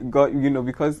God,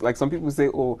 because like some people say,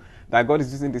 oh, that God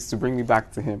is using this to bring me back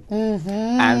to Him.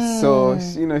 And so,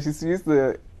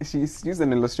 she's used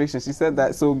an illustration. She said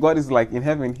that, so God is like in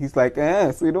heaven. He's like,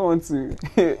 so you don't want to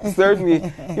serve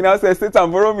me. Say,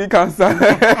 Satan, borrow me cancer.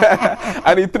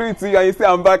 And he threw it to you and you say,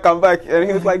 I'm back. And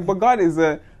he was like, but God is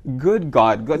a good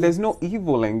God. There's no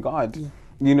evil in God.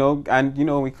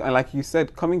 And, like you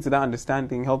said, coming to that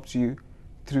understanding helped you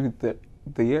through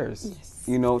the years. Yes.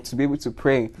 You know, to be able to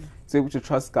pray, to be able to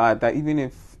trust God, that even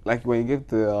if, like when you give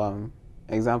the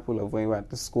example of when you were at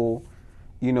the school,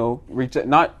 you know,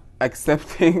 not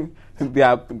accepting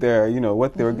their you know,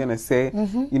 what they were gonna say,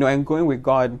 you know, and going with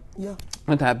God. Yeah.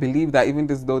 And I believe that even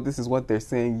though this is what they're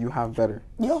saying, you have better.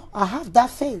 Yeah, I have that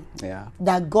faith. Yeah.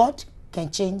 That God can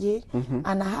change it,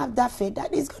 and I have that faith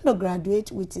that he's going to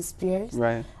graduate with his peers.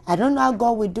 Right. I don't know how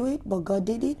God will do it, but God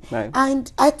did it. Right.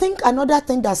 And I think another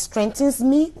thing that strengthens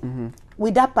me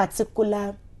with that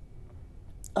particular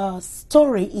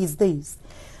story is this: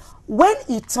 when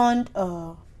he turned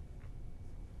 10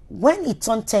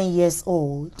 years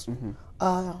old,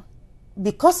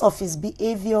 because of his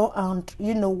behavior and,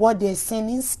 you know, what they're seeing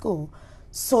in school,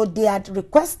 so they had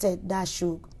requested that I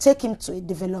should take him to a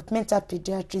developmental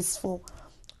pediatrist for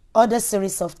other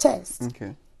series of tests.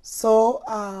 Okay. So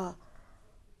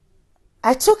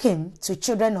I took him to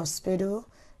Children's Hospital.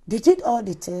 They did all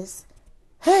the tests.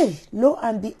 Hey, lo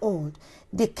and behold,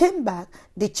 they came back.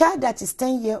 The child that is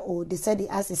 10-year-old, they said he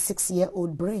has a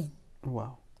 6-year-old brain.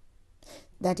 Wow.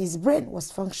 That his brain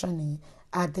was functioning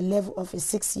at the level of a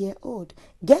 6-year-old.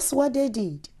 Guess what they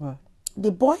did? What?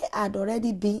 The boy had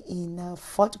already been in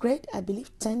 4th grade, I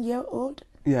believe, 10-year-old.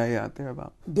 Yeah,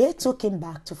 thereabout. They took him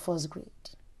back to 1st grade.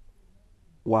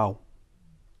 Wow.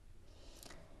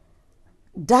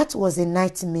 That was a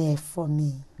nightmare for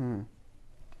me.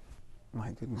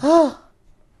 My goodness. Oh,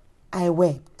 I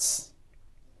wept.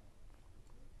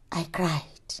 I cried.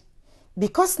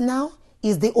 Because now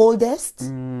he's the oldest.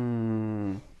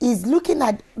 He's looking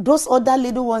at those other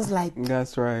little ones like,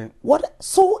 That's right. what?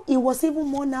 So he was even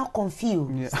more now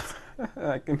confused. Yeah.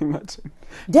 I can imagine.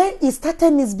 Then he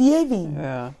started misbehaving.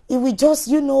 Yeah. He would just,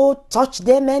 you know, touch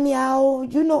them anyhow,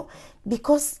 you know,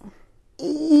 because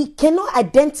he cannot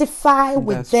identify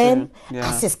with That's them true. Yeah.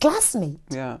 as his classmate.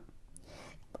 Yeah.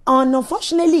 And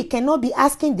unfortunately, he cannot be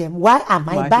asking them, why am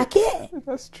I back here?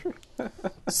 That's true.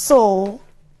 So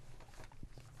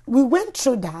we went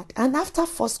through that, and after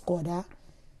 1st quarter,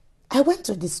 I went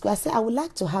to the school. I said, I would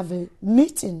like to have a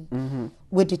meeting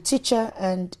with the teacher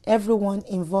and everyone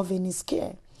involved in his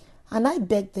care. And I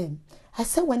begged them. I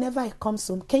said, whenever he comes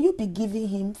home, can you be giving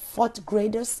him 4th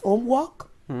graders homework?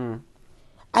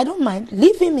 I don't mind.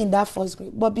 Leave him in that 1st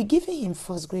grade, but be giving him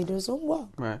 1st graders homework.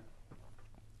 Right.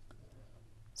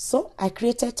 So I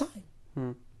created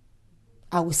time.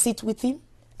 I will sit with him,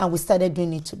 and we started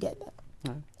doing it together.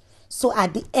 Right. So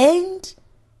at the end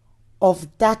of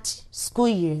that school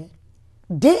year,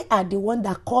 they are the one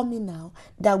that call me now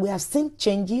that we have seen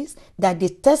changes, that they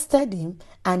tested him,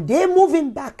 and they move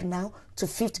him back now to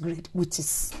 5th grade with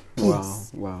his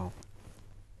peers. Wow.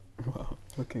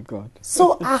 Okay, God.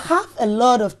 So I have a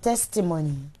lot of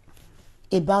testimony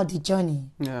about the journey.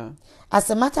 Yeah. As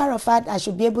a matter of fact, I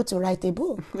should be able to write a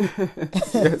book.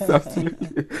 Yes,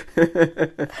 absolutely.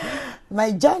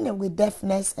 My journey with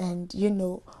deafness and, you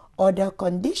know, other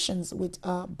conditions with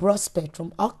broad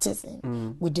spectrum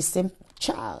autism with the same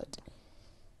child.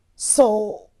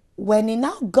 So when he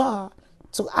now got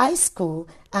to high school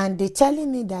and they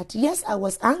telling me that, yes, I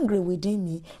was angry within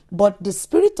me, but the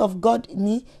Spirit of God in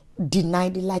me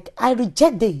denied it. Like, I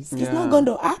reject this. It's not going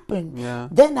to happen. Yeah.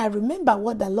 Then I remember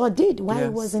what the Lord did while he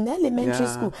was in elementary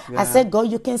school. I said,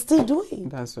 God, you can still do it.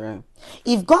 That's right.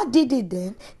 If God did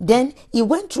it then he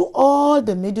went through all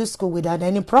the middle school without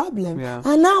any problem. Yeah.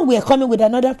 And now we are coming with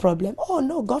another problem. Oh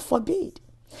no, God forbid.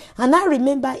 And I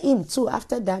remember him too,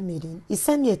 after that meeting, he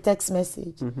sent me a text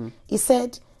message. He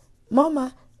said,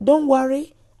 Mama, don't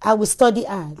worry, I will study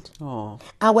hard. Oh.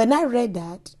 And when I read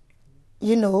that,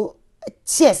 you know,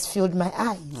 tears filled my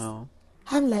eyes. Oh.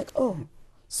 I'm like, oh,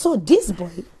 so this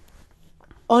boy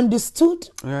understood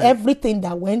everything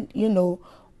that went, you know,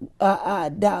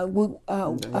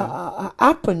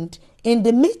 happened in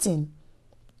the meeting.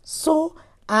 So,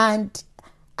 and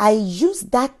I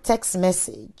used that text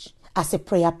message as a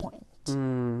prayer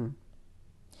point.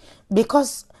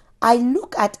 Because I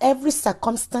look at every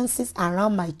circumstances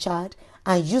around my child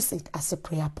and use it as a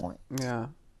prayer point. Yeah.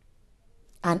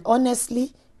 And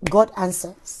honestly, God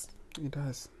answers. He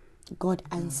does. God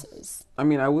answers. I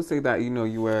mean, I would say that, you know,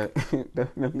 you were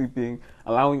definitely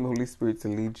allowing the Holy Spirit to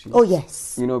lead you. Oh,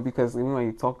 yes. You know, because even when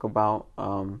you talk about,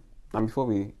 and before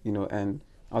we, you know, end,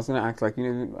 I was going to ask, like,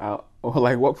 you know, or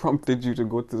like what prompted you to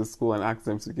go to the school and ask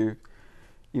them to give,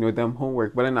 you know, them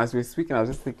homework. But then as we were speaking, I was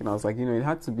just thinking, I was like, you know, it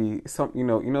had to be some, you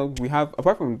know, we have,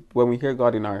 apart from when we hear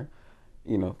God in our,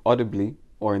 you know, audibly,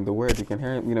 or in the word, you can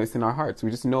hear it, you know, it's in our hearts.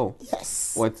 We just know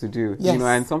what to do. Yes. You know,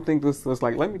 and something just was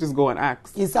like, let me just go and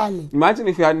ask. Exactly. Imagine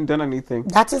if you hadn't done anything.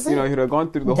 That is it. You know, you'd have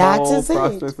gone through the That whole is it.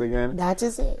 process again. That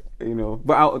is it. You know,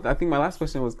 but I think my last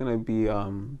question was going to be,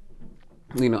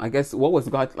 you know, I guess what was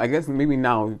God? I guess maybe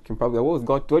now you can probably. What was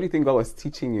God? What do you think God was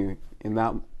teaching you in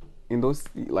that, in those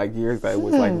like years that it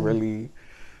was like really,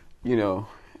 you know?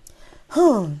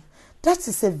 That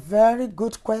is a very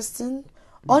good question.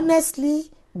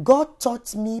 Honestly, God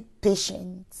taught me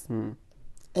patience,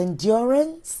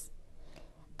 endurance,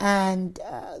 and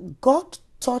God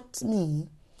taught me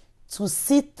to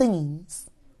see things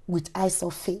with eyes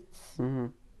of faith.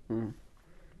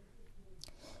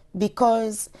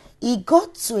 Because it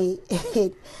got to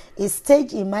a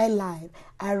stage in my life.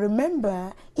 I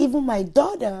remember even my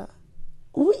daughter,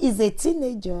 who is a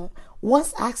teenager,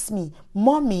 once asked me,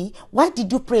 "Mommy, why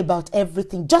did you pray about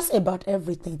everything? Just about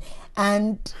everything?"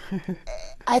 And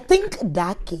I think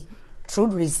that came through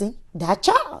raising that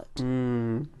child.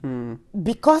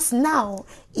 Because now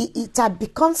it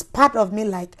becomes part of me,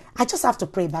 like I just have to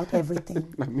pray about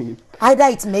everything. I mean, Either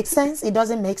it makes sense, it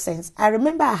doesn't make sense. I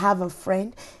remember I have a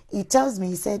friend, he tells me,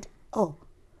 he said, "Oh,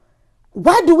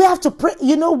 why do we have to pray?"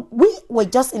 You know, we were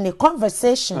just in a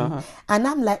conversation, and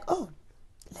I'm like, "Oh,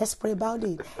 let's pray about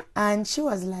it." And she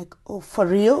was like, "Oh, for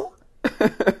real?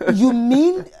 You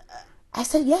mean?" I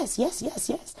said, yes.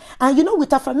 And you know,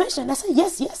 with affirmation, I said,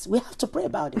 yes, we have to pray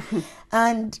about it.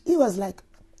 And he was like,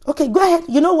 "Okay, go ahead."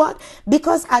 You know what?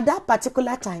 Because at that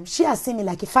particular time, she has seen me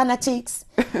like a fanatic.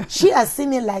 She has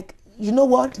seen me like, you know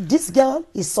what? This girl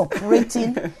is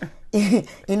operating in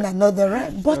another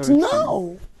realm. But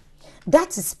no,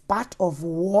 that is part of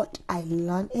what I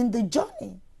learned in the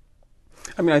journey.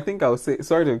 I mean, I think I would say,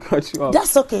 sorry to cut you off.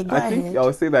 That's okay, go I ahead. think I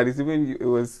would say that it's even, it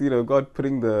was, you know, God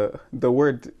putting the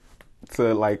word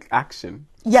to like action.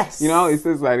 Yes. You know, it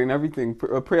says that in everything,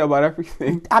 pray about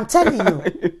everything. I'm telling you.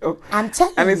 You know? I'm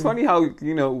telling you. And it's funny how,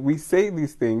 you know, we say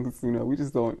these things, you know, we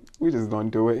just don't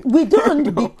do it. We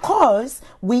don't because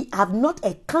we have not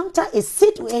encountered a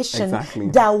situation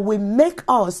that will make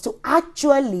us to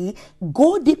actually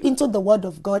go deep into the Word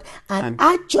of God and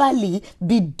actually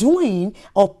be doing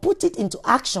or put it into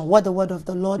action what the Word of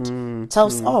the Lord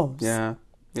tells us.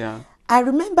 Yeah. I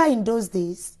remember in those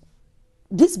days,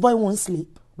 this boy won't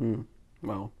sleep.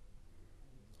 Wow.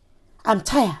 I'm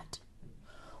tired.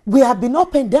 We have been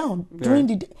up and down during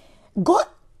the day. God,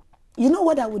 you know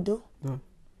what I would do?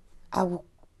 I would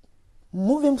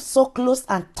move him so close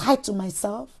and tight to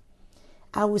myself.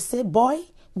 I would say, "Boy,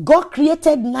 God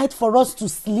created night for us to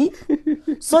sleep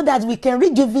so that we can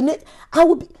rejuvenate." I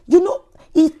would be, you know,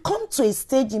 it come to a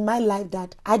stage in my life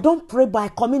that I don't pray, but I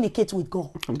communicate with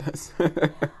God.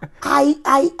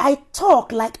 I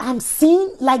talk like I'm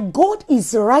seeing, like God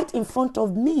is right in front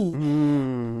of me.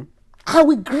 I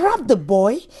will grab the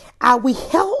boy. I will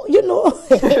held, you know,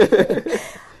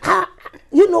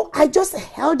 I just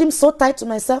held him so tight to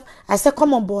myself. I said,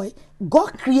 "Come on, boy.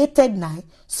 God created night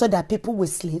so that people will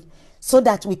sleep, so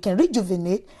that we can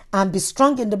rejuvenate and be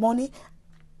strong in the morning."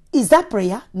 Is that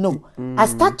prayer? No. I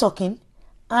start talking,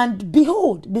 and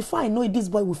behold, before I know it, this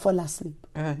boy will fall asleep.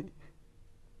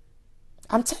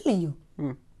 I'm telling you.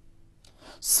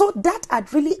 So that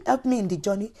had really helped me in the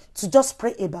journey to just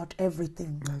pray about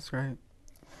everything. That's right.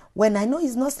 When I know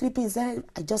he's not sleeping,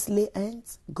 I just lay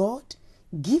hands. God,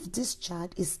 give this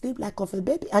child a sleep like of a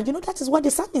baby. And you know, that is what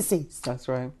the psalmist says. That's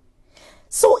right.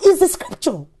 So it's the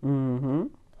scripture.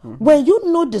 When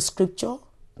you know the scripture,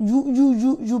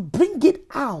 you bring it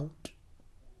out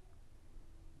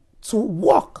to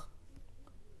walk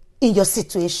in your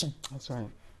situation. That's right.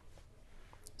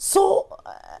 So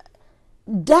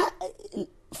that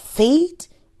faith,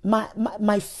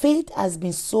 my faith has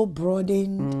been so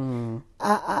broadened.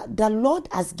 The Lord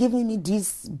has given me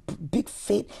this big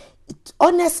faith.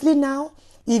 Honestly, now,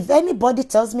 if anybody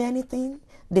tells me anything,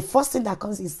 the first thing that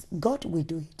comes is, God will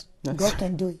do it. God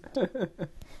can do it.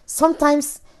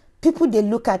 Sometimes people, they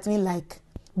look at me like,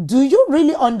 "Do you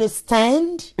really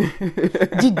understand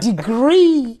the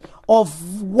degree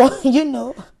of what, you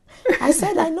know?" I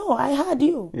said, "I know, I heard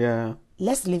you." Yeah.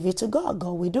 Let's leave it to God.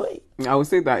 God will do it. I would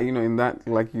say that, you know, in that,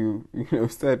 like you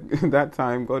said, in that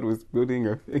time, God was building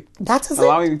your faith. That is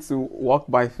allowing you to walk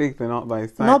by faith and not by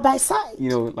sight. Not by sight. You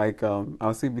know, like, I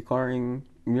would say becoming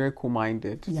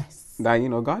miracle-minded. Yes. That, you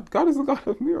know, God is a God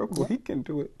of miracles. Yeah. He can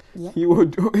do it. Yeah. He will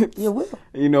do it. He will.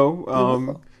 You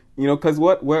know, because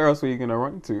where else are you going to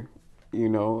run to? You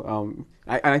know,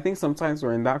 I think sometimes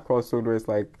we're in that crossroad where it's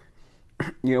like,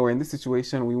 you know, we're in this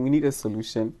situation, we need a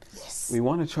solution. Yes. We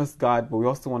want to trust God, but we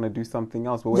also want to do something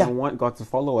else. But we don't want God to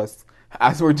follow us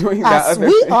as we're doing that. As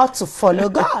we ought to follow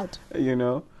God. You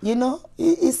know?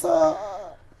 It's oh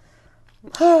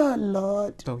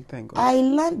Lord. Oh, thank God.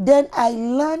 I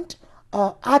learned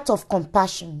art of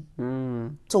compassion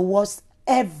towards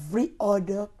every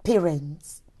other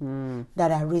parent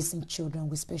that are raising children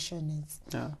with special needs.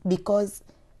 Yeah. Because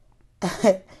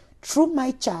through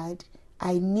my child,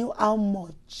 I knew how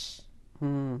much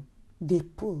they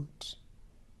put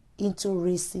into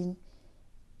raising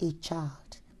a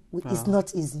child. It's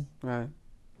not easy. Right.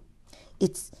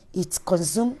 It's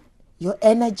consume your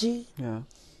energy,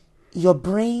 your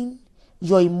brain,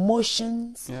 your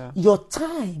emotions, your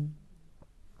time.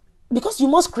 Because you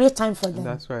must create time for them.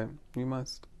 That's right. You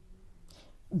must.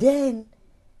 Then,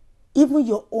 even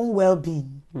your own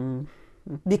well-being.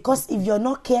 Because if you're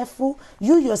not careful,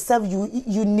 you yourself,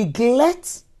 you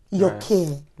neglect your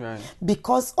care. Right.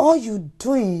 Because all you're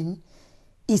doing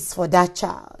is for that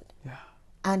child. Yeah.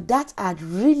 And that had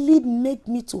really made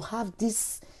me to have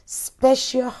this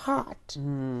special heart,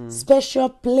 special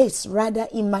place rather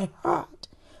in my heart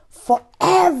for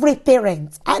every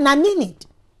parent. And I mean it.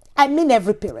 I mean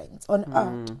every parent on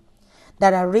earth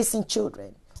that are raising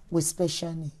children with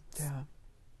special needs. Yeah.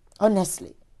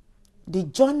 Honestly, the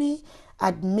journey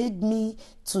had made me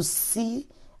to see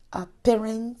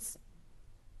parents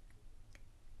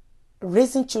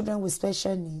raising children with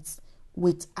special needs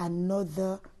with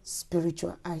another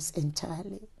spiritual eyes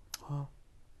entirely. Wow.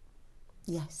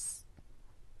 Yes.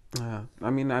 Yeah. I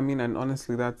mean, and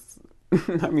honestly, that's,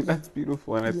 that's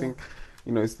beautiful. And I think,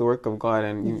 it's the work of God,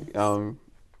 and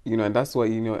and that's what,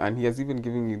 and He has even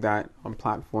given you that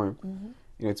platform,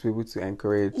 to be able to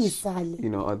encourage,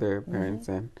 other parents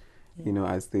and,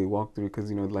 as they walk through,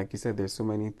 because, like you said, there's so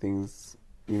many things,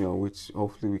 which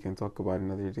hopefully we can talk about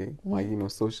another day, like,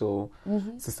 social,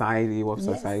 society, what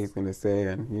society is going to say,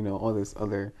 and, all this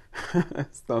other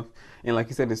stuff. And like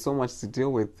you said, there's so much to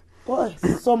deal with. Oh,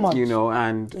 so much.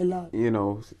 And, a lot.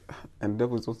 And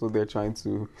devil's also there trying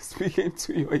to speak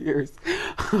into your ears.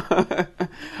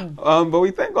 But we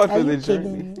thank God for the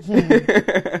journey.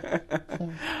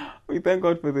 We thank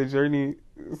God for the journey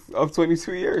of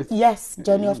 22 years. Yes,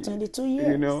 journey of 22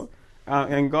 years.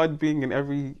 And God being in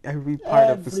every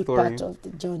part of the story. Every part of the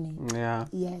journey. Yeah.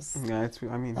 Yes. Yeah, it's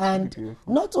and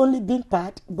beautiful. Not only being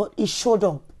part, but it showed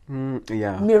up.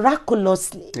 Yeah.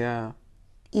 Miraculously. Yeah.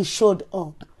 It showed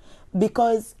up.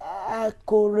 Because I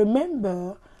could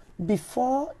remember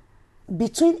between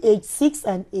age 6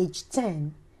 and age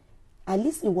 10, at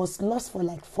least it was lost for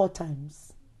like 4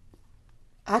 times.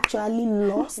 Actually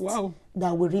lost. Wow.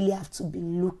 That we really have to be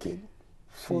looking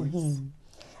for him.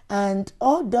 And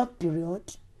all that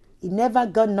period, he never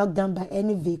got knocked down by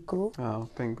any vehicle. Oh,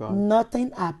 thank God.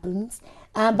 Nothing happens.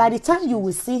 And by the time you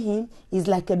will see him, it's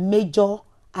like a major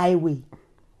highway.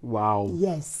 Wow.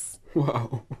 Yes.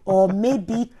 Wow. Or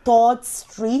maybe 3rd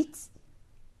Street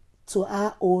to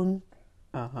our own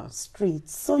street.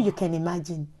 So you can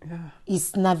imagine. Yeah.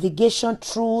 It's navigation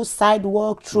through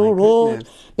sidewalk, through road.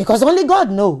 Because only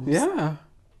God knows. Yeah.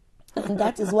 And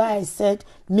that is why I said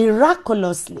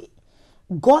miraculously,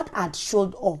 God had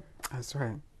showed up. That's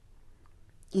right.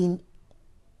 In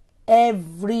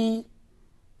every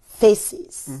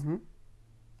faces.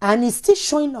 And he's still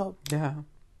showing up. Yeah.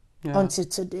 Until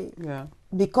today. Yeah.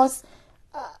 Because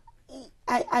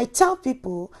I tell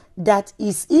people that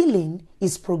his healing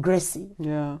is progressive.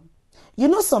 Yeah.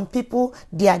 Some people,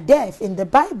 they are deaf. In the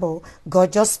Bible,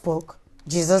 God just spoke.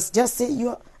 Jesus just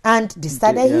said, and they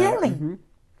started hearing.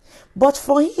 But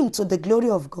for him, to the glory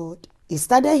of God, he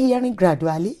started hearing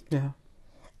gradually. Yeah.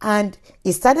 And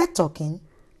he started talking.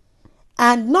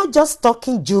 And not just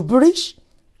talking gibberish,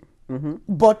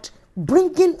 but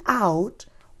bringing out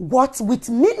what's with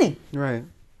meaning. Right.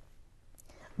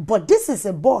 But this is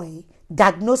a boy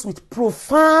diagnosed with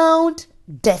profound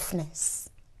deafness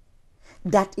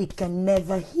that it can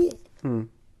never hear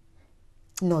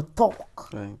nor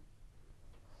talk. Right.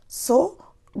 So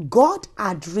God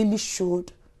had really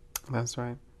showed That's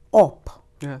right. up.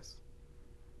 Yes.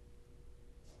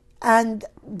 And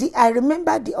I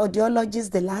remember the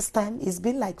audiologist the last time, it's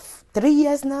been like 3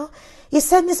 years now. He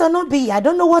said, Mr. Nobi, I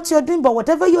don't know what you're doing, but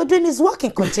whatever you're doing is working.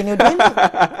 Continue doing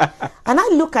it. And I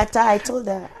look at her, I told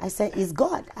her, I said, it's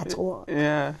God at work.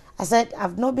 Yeah. I said,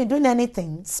 I've not been doing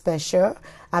anything special.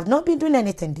 I've not been doing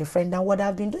anything different than what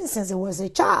I've been doing since I was a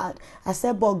child. I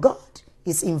said, but God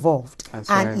is involved. That's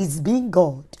and right. He's being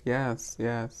God. Yes,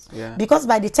 yes, yeah. Because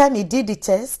by the time he did the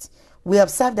test, we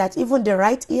observed that even the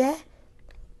right ear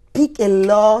pick a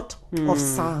lot of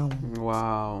sound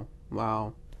Wow,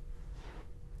 wow.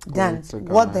 than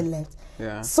what the left.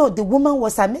 Yeah. So the woman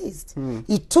was amazed.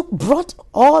 He brought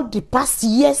all the past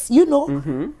years,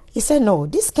 He said, no,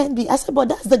 this can't be. I said, but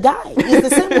that's the guy. He's the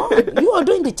same one. You are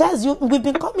doing the test. We've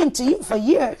been coming to you for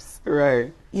years.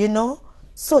 Right.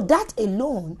 So that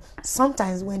alone,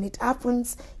 sometimes when it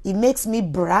happens, it makes me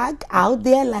brag out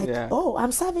there like, oh,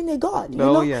 I'm serving a God.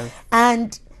 Oh, yes.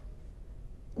 And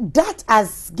that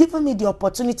has given me the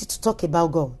opportunity to talk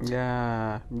about God.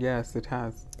 Yeah. Yes, it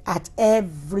has. At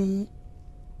every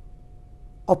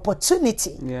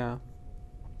opportunity Yeah.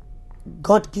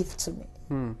 God gives to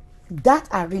me. That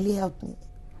has really helped me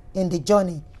in the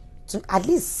journey to at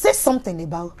least say something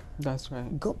about That's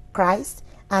right. Christ,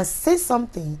 and say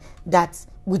something that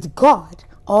with God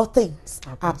all things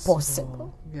are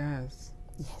possible. Yes.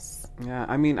 Yes. Yeah.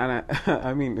 I mean, and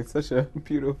I mean, it's such a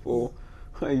beautiful,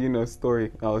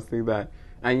 story. I'll say that.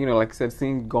 And like I said,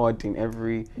 seeing God in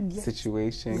every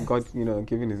situation, Yes. God,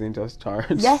 giving His angels charge.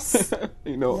 Yes.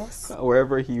 Yes.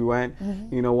 Wherever He went,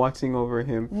 watching over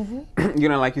him.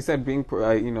 Like you said, being,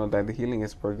 that the healing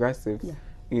is progressive. Yeah.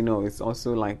 It's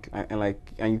also like,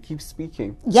 and you keep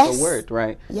speaking Yes. the word,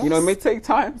 right? Yes. It may take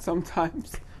time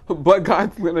sometimes, but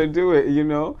God's gonna do it,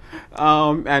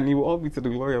 and it will all be to the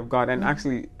glory of God. And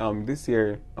actually, this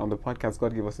year on the podcast,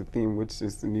 God gave us a theme which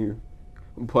is new.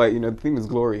 But the theme is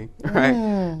glory, right?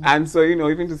 And so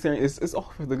even just hearing it's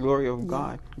all for the glory of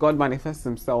God. God manifests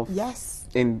Himself, Yes,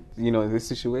 in this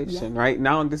situation, right?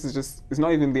 Now this is it's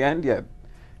not even the end yet.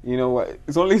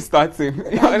 It's only starting.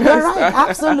 You're right.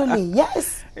 Absolutely,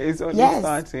 yes. It's only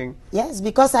starting. Yes,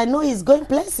 because I know He's going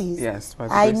places. Yes,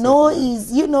 I know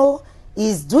He's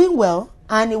He's doing well,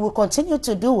 and He will continue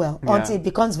to do well until it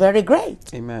becomes very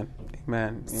great. Amen.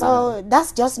 Amen. So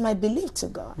that's just my belief to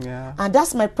God. Yeah. And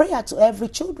that's my prayer to every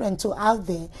children out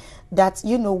there that,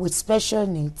 with special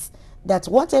needs, that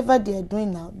whatever they're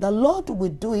doing now, the Lord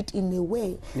will do it in a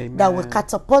way that will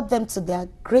catapult them to their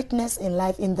greatness in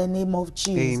life in the name of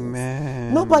Jesus.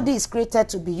 Amen. Nobody is created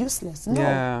to be useless.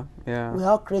 No. Yeah. We're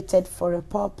all created for a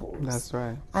purpose. That's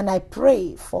right. And I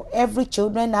pray for every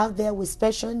children out there with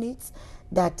special needs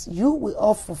that you will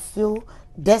all fulfill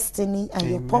destiny and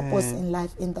your purpose in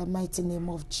life in the mighty name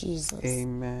of Jesus.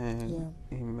 Amen.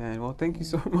 Yeah. Amen. Well, thank you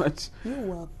so much. You're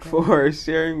welcome. For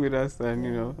sharing with us and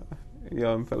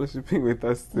fellowshipping with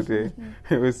us today.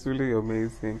 It was really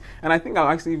amazing. And I think I've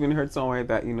actually even heard somewhere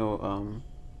that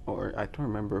or I don't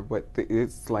remember, but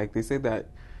it's like they say that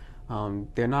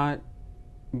they're not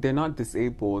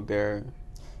disabled. They're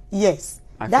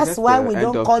that's why we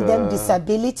don't call them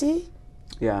disability.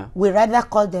 Yeah. We rather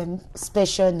call them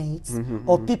special needs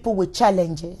or people with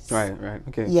challenges. Right.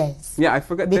 Okay. Yes. Yeah, I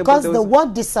forgot. Because the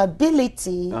word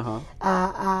disability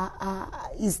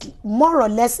is more or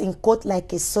less in quote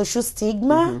like a social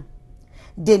stigma.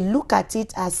 They look at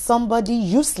it as somebody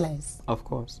useless. Of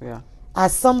course, yeah.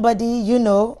 As somebody,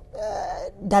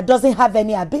 that doesn't have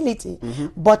any ability.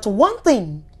 But one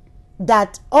thing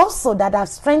that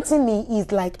has strengthened me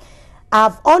is like,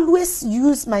 I've always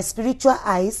used my spiritual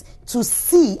eyes to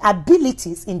see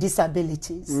abilities in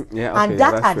disabilities. And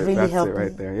that had really helped me.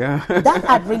 Right there, yeah. That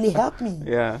had really helped me.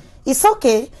 Yeah. It's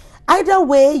okay. Either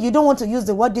way, you don't want to use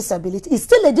the word disability. It's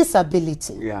still a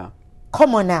disability. Yeah.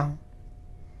 Come on now.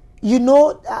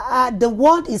 The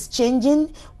world is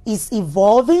changing, is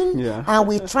evolving, and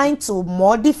we're trying to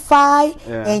modify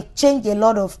and change a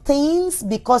lot of things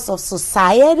because of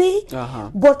society.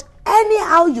 But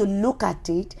anyhow you look at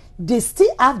it, they still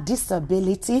have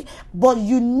disability, but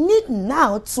you need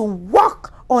now to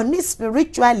work on it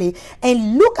spiritually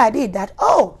and look at it that,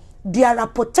 there are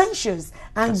potentials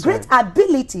and great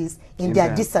abilities in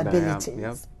their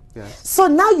disabilities. Yes. So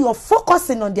now you're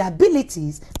focusing on the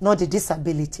abilities, not the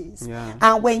disabilities. Yeah.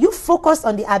 And when you focus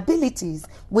on the abilities,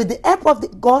 with the help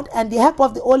of God and the help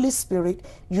of the Holy Spirit,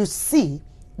 you see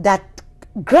that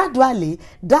gradually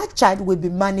that child will be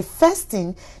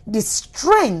manifesting the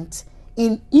strength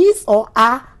in his or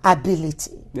her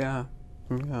ability. Yeah.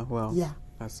 Well. Yeah.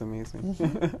 That's amazing.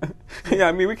 Yeah,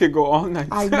 I mean, we could go all night.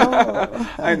 I know.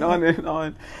 And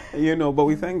on, but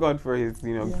we thank God for His,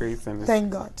 grace and His,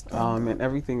 thank God. And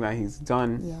everything that He's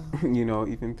done, Yeah.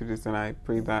 Even through this. And I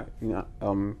pray that,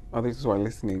 others who are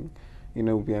listening,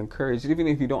 will be encouraged. Even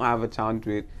if you don't have a child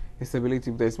with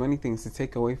disability, there's many things to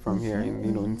take away from here. And,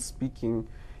 in speaking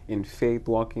in faith,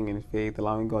 walking in faith,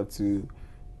 allowing God to,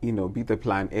 be the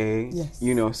plan A. Yes.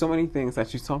 So many things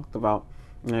that you talked about.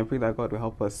 And I pray that God will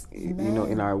help us,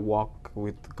 in our walk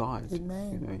with God.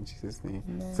 Amen. In Jesus' name.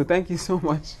 Amen. So thank you so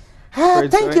much.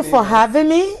 Thank you for having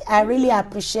me. I really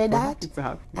appreciate that. Good to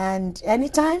have you. And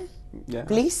anytime, Yeah.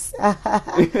 please,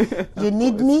 you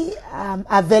need me, I'm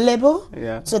available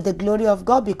to the glory of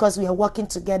God, because we are working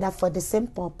together for the same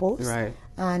purpose. Right.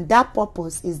 And that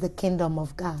purpose is the kingdom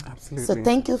of God. Absolutely. So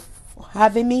thank you for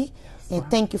having me, and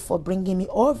thank you for bringing me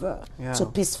over Yeah. to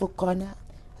Peaceful Corner.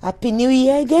 Happy New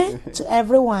Year again to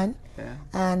everyone. Yeah.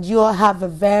 And you all have a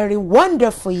very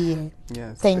wonderful year.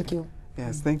 Yes. Thank you.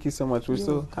 Yes, thank you so much. We're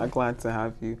so glad to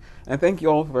have you. And thank you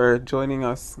all for joining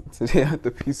us today at the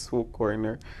Peaceful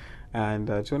Corner. And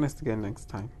join us again next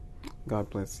time. God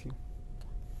bless you.